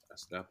be.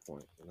 That's that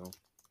point,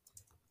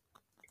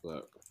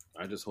 But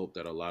I just hope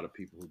that a lot of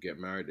people who get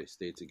married, they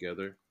stay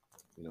together.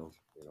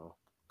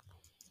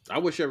 I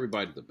wish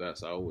everybody the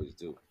best. I always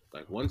do.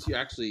 Like once you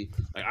actually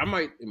I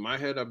might in my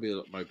head might be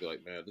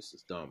like, man, this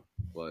is dumb,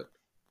 but.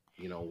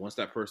 Once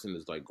that person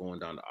is like going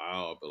down the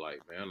aisle, I'll be like,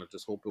 man, I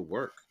just hope it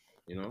work.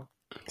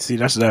 See,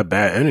 that's that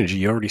bad energy.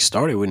 You already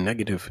started with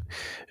negative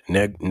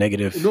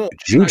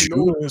juju.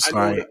 No,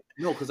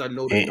 because I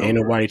know ain't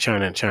nobody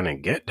trying to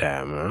get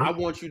that, man. I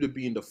want you to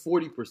be in the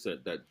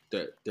 40% that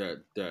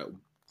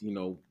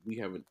we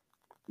haven't.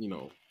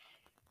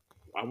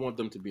 I want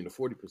them to be in the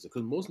 40%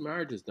 because most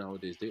marriages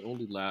nowadays they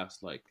only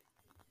last like.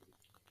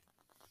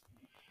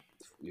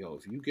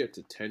 If you get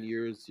to 10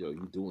 years, you're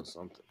doing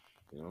something.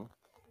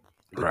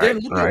 But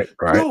right.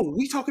 Yo,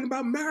 we talking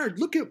about marriage.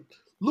 Look at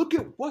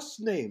what's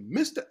his name,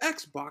 Mr.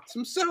 Xbox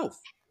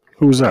himself.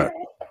 Who's that?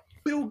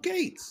 Bill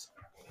Gates.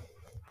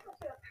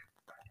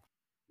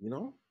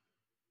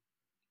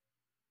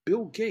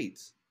 Bill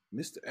Gates,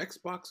 Mr.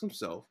 Xbox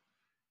himself.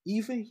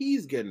 Even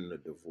he's getting a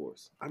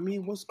divorce. I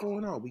mean, what's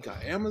going on? We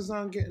got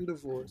Amazon getting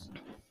divorced.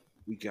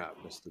 We got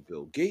Mr.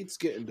 Bill Gates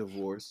getting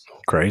divorced.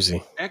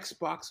 Crazy.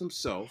 Xbox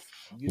himself,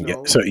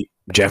 Yeah. So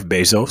Jeff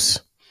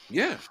Bezos.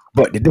 Yeah.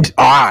 But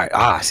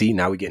see,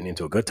 now we're getting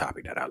into a good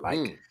topic that I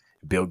like.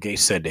 Bill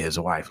Gates said to his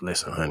wife,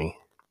 "Listen, honey,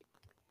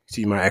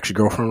 see my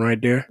ex-girlfriend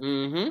right there?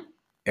 Mm-hmm.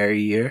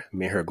 Every year,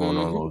 me and her going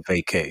on a little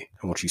vacay.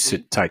 I want you to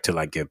sit tight till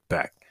I get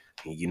back."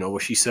 And you know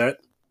what she said?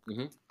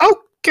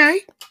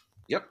 Okay.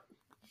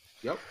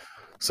 Yep.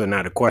 So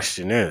now the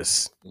question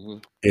is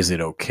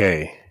it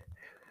okay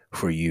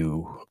for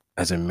you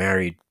as a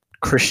married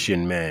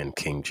Christian man,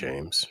 King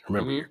James?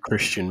 Remember, you're a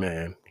Christian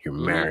man. You're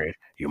married.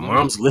 Your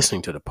mom's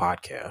listening to the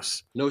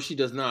podcast. No, she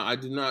does not. I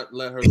do not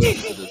let her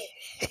listen to this.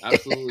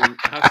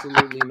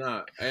 Absolutely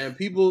not. And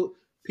people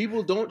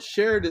don't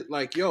share it.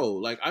 Like, yo,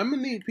 like I'm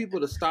gonna need people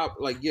to stop.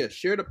 Like, yeah,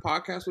 share the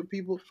podcast with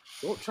people.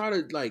 Don't try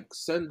to like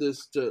send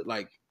this to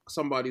like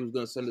somebody who's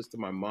gonna send this to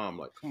my mom.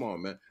 Like, come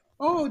on, man.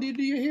 Oh, do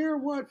you hear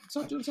what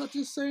such and such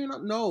is saying?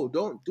 No,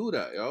 don't do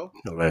that, yo.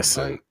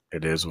 Listen, like,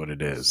 it is what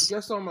it is. It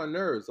gets on my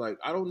nerves. Like,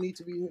 I don't need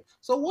to be here.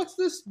 So what's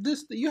this?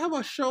 You have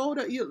a show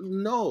that you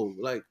know,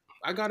 like.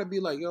 I gotta be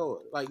like, yo,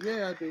 like,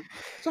 yeah, I do.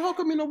 So how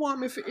come you don't want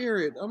me to hear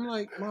it? I'm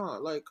like,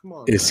 Mom, like, come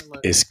on.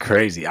 It's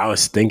crazy. I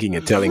was thinking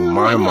of telling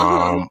my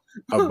mom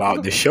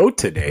about the show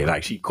today.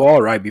 Like, she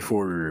called right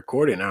before we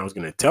recorded, and I was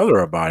gonna tell her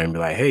about it and be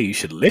like, hey, you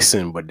should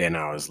listen. But then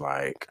I was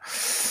like,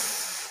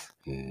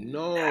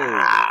 no,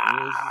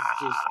 it's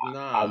just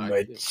nah. I'm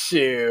gonna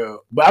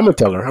chill. But I'm gonna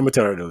tell her. I'm gonna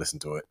tell her to listen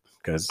to it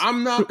because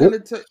I'm not gonna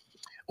tell.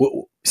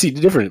 See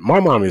the difference. My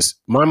mom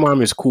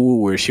is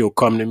cool where she'll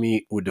come to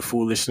me with the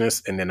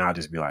foolishness, and then I'll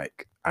just be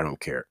like, I don't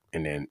care,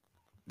 and then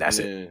that's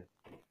it.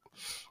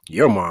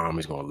 Your mom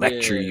is gonna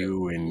lecture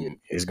you, and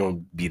it's gonna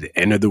be the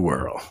end of the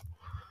world.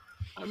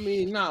 I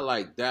mean, not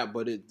like that,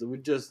 but we're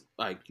just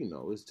like, you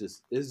know, it's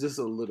just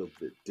a little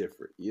bit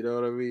different. You know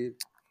what I mean?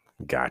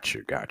 Got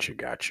you.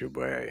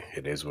 But hey,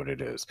 it is what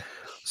it is.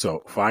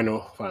 So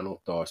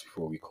final thoughts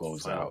before we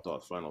close out.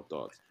 Final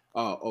thoughts.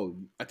 Oh,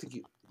 I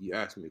think you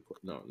asked me.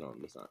 No,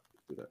 let's not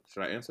do that.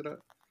 Should I answer that?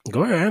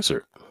 Go ahead, answer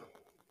it.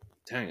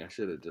 Dang, I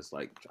should have just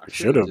like.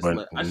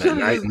 But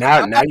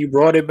now you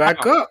brought it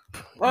back up.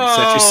 You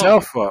set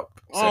yourself up.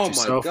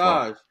 My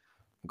gosh!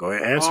 Go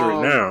ahead, answer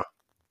it now.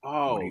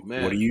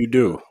 Man, what do you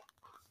do?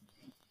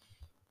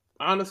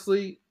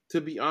 Honestly,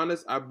 to be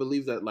honest, I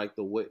believe that like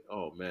the way.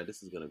 Oh man,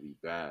 this is gonna be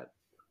bad.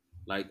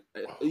 Like,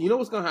 you know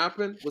what's gonna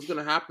happen? What's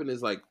gonna happen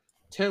is like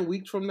 10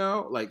 weeks from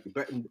now, like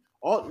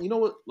all, you know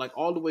what, like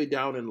all the way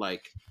down in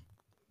like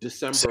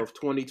December of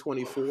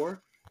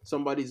 2024,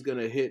 somebody's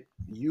gonna hit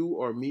you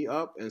or me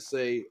up and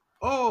say,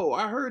 "Oh,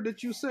 I heard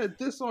that you said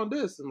this on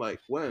this," and like,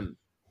 when?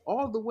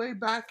 All the way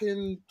back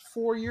in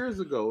 4 years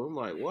ago. I'm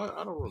like, what?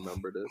 I don't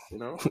remember this. You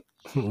know?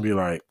 Be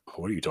like,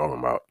 what are you talking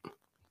about?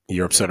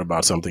 You're upset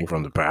about something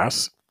from the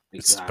past. Exactly.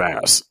 It's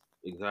past.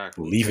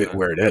 Exactly. Leave it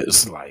where it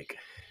is. Like,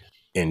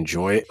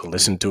 enjoy it,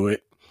 listen to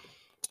it,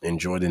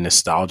 enjoy the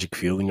nostalgic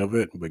feeling of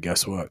it. But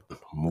guess what?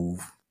 Move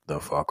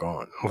the fuck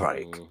on.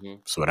 Like,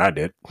 that's what I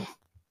did.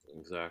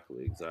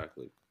 Exactly.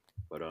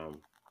 But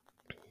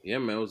yeah,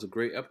 man, it was a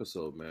great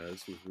episode, man.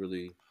 This was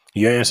really.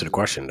 You answered the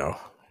question though.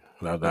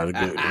 That was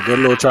a good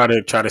little try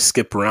to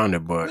skip around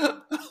it,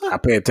 but I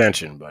pay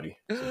attention, buddy.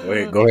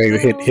 So go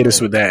ahead, hit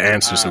us with that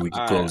answer so we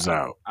can close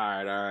out.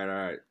 All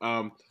right.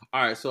 All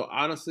right. So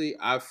honestly,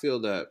 I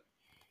feel that,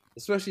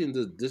 especially in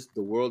the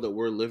world that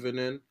we're living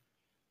in,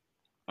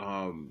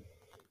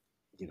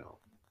 you know,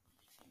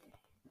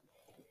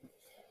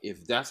 if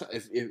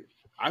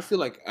I feel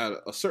like at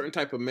a certain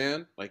type of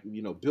man, like,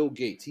 you know, Bill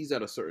Gates, he's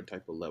at a certain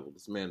type of level.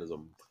 This man is a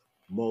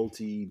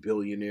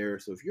multi-billionaire.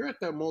 So if you're at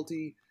that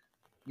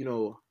you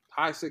know,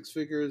 high six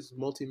figures,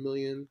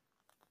 multi-million,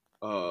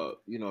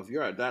 you know, if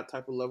you're at that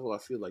type of level, I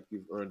feel like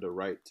you've earned the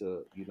right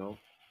to, you know,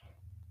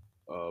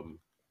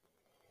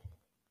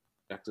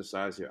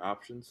 exercise your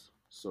options.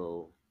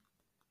 So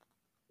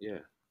yeah,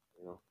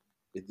 you know,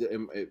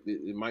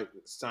 it might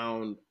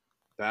sound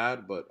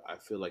bad, but I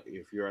feel like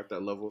if you're at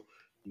that level,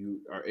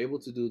 you are able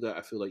to do that.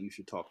 I feel like you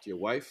should talk to your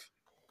wife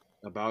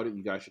about it.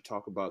 You guys should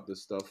talk about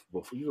this stuff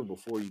even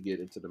before you get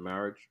into the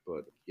marriage.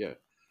 But yeah,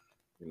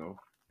 you know,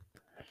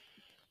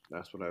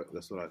 that's what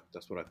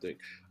I think.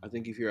 I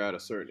think if you're at a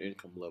certain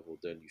income level,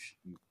 then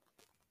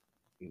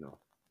you know,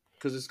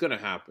 because it's gonna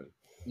happen.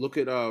 Look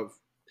at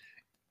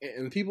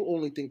and people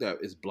only think that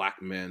it's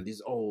black men.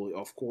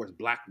 Of course,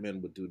 black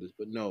men would do this,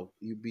 but no,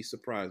 you'd be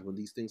surprised when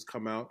these things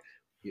come out.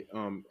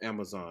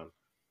 Amazon,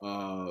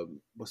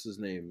 what's his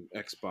name?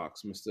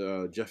 Xbox,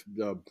 Mr.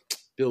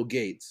 Bill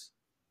Gates,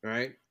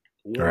 right?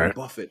 Warren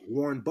Buffett.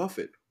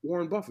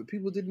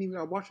 People didn't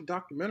even watch a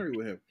documentary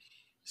with him.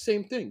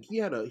 Same thing. He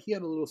had a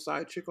little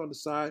side chick on the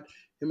side.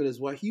 Him and his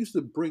wife. He used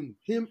to bring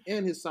him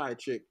and his side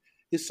chick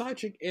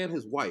and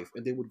his wife,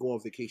 and they would go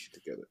on vacation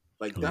together.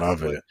 Like, that's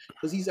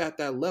because he's at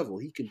that level.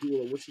 He can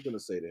do it. What's she gonna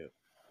say to him?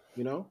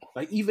 You know,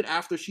 like even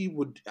after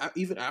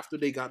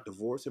they got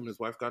divorced, him and his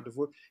wife got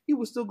divorced, he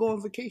would still go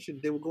on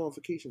vacation. They would go on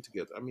vacation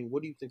together. I mean,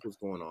 what do you think was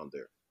going on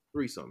there?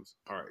 Threesomes.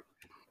 All right.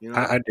 You know?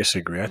 I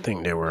disagree. I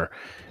think they were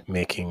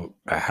making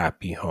a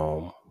happy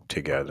home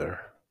together.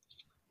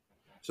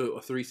 So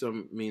a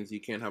threesome means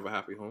you can't have a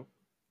happy home.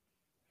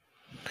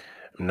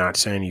 I'm not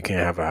saying you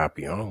can't have a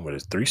happy home with a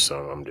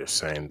threesome. I'm just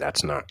saying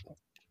that's not,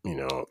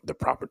 the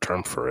proper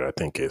term for it. I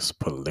think it's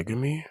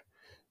polygamy.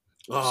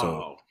 So,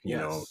 Oh,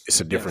 yes,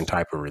 it's a different yes.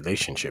 type of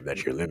relationship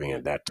that you're living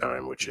at that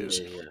time, which Yeah, is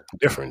yeah.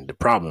 different. The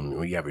problem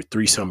when you have a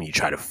threesome, you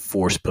try to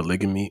force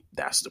polygamy.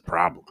 That's the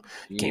problem.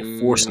 You can't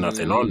force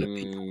nothing on the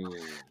people.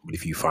 But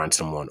if you find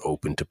someone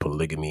open to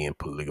polygamy and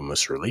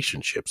polygamous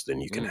relationships,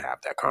 then you can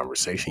have that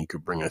conversation. You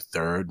could bring a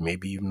third,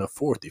 maybe even a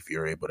fourth, if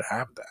you're able to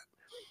have that.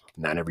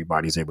 Not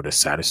everybody's able to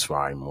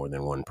satisfy more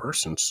than one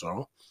person,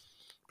 so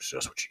it's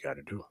just what you got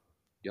to do.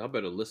 Y'all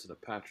better listen to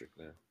Patrick,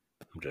 man.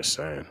 I'm just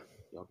saying.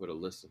 Y'all better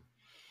listen.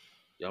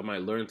 Y'all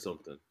might learn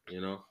something,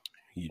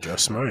 You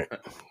just might.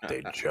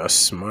 They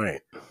just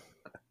might.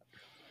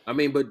 I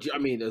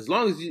mean, as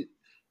long as you.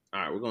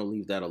 All right, we're gonna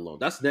leave that alone.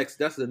 That's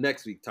the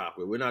next week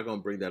topic. We're not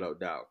gonna bring that out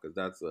now because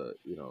that's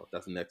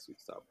that's next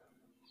week's topic.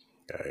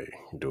 Hey,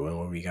 doing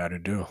what we got to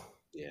do.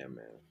 Yeah,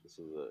 man. This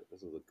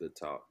was a good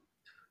talk.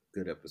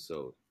 Good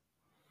episode.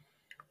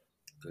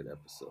 Good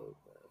episode,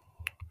 man.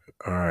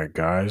 All right,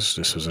 guys.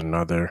 This was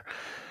another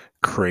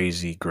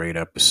crazy, great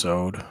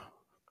episode.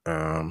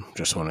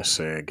 Just want to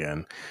say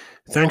again,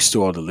 thanks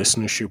to all the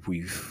listenership.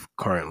 We've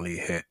currently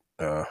hit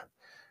a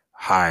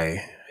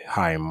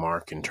high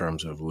mark in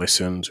terms of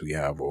listens. We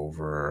have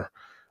over,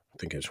 I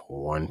think it's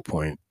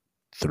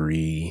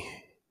 1.3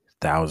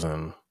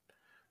 thousand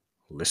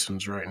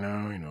listens right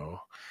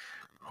now.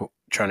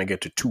 Trying to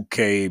get to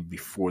 2K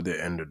before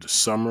the end of the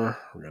summer.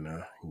 We're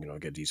gonna,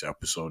 get these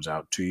episodes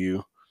out to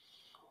you.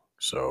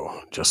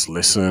 So just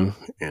listen,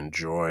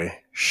 enjoy,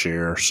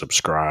 share,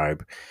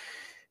 subscribe,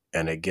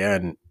 and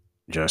again,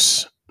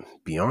 just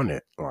be on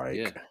it.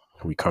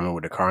 We coming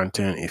with the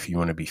content. If you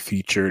want to be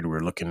featured, we're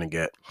looking to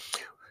get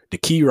the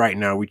key right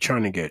now. We're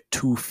trying to get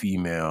 2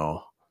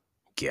 female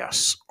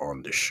guests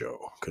on the show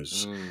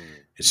because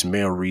it's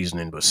male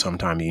reasoning, but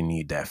sometimes you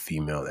need that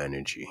female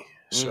energy.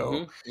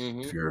 So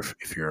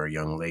if you're a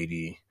young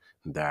lady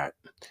that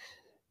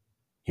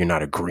you're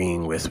not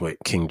agreeing with what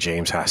King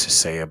James has to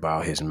say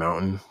about his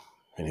mountain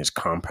and his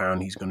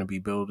compound he's going to be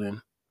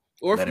building,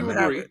 or let if him you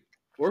have agree, it.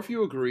 or if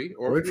you agree,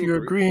 Or if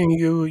you're agreeing,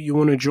 you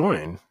want to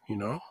join,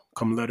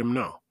 come let him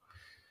know.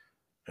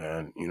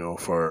 And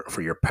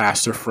for your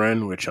pastor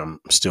friend, which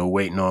I'm still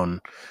waiting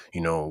on,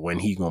 when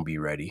he gonna be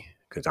ready,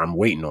 because I'm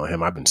waiting on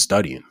him. I've been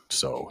studying,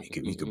 so he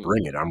could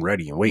bring it. I'm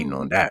ready and waiting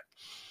on that.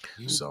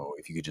 So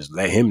if you could just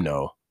let him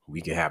know,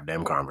 we can have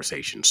them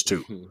conversations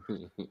too.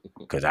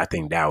 Because I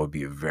think that would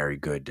be a very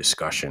good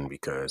discussion,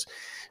 because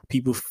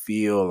people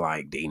feel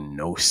like they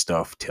know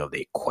stuff till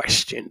they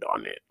questioned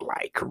on it,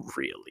 like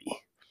really.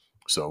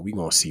 So we're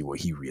gonna see what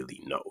he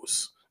really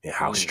knows and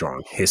how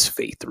strong his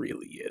faith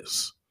really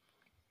is.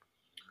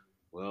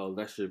 Well,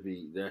 that should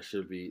be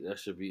interesting.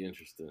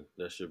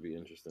 That should be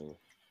interesting.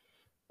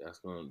 I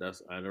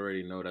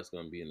already know that's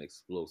gonna be an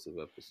explosive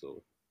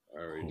episode. I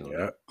already know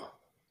that.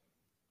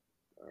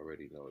 I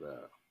already know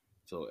that.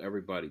 So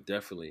everybody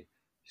definitely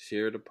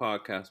share the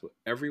podcast with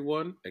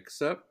everyone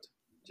except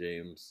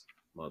James'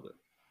 mother.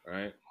 All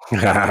right.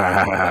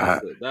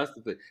 That's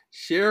the thing.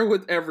 Share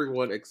with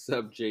everyone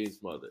except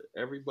James' mother.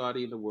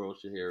 Everybody in the world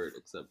should hear it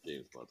except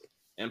James' mother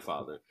and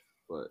father.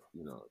 But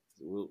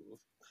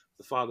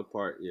the father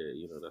part,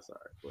 that's all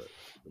right. But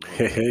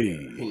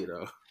the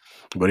mother,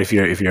 But if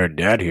your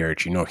dad hear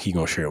it, he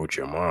gonna share it with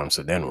your mom.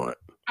 So then what?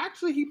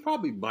 Actually, he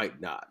probably might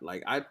not.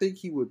 Like, I think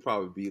he would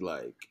probably be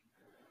like,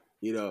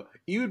 he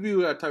would be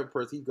that type of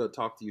person. He'd go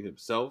talk to you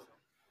himself.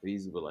 But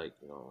he's be like,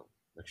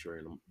 make sure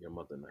your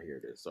mother not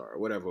hear this or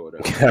whatever.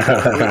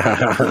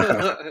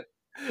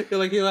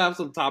 He'll have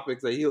some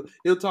topics that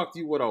he'll talk to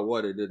you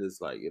one-on-one, and then it's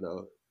like,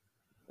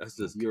 that's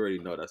just, you already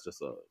know that's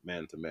just a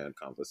man-to-man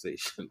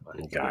conversation.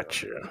 Like,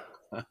 gotcha.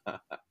 But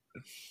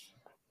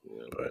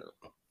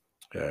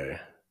hey,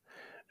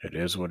 it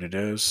is what it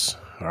is.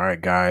 All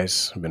right,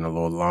 guys. Been a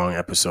little long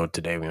episode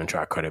today. We're gonna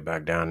try to cut it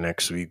back down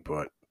next week,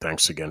 but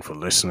thanks again for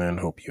listening.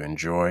 Hope you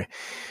enjoy.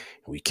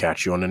 We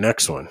catch you on the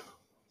next one.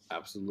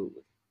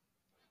 Absolutely.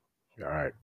 All right.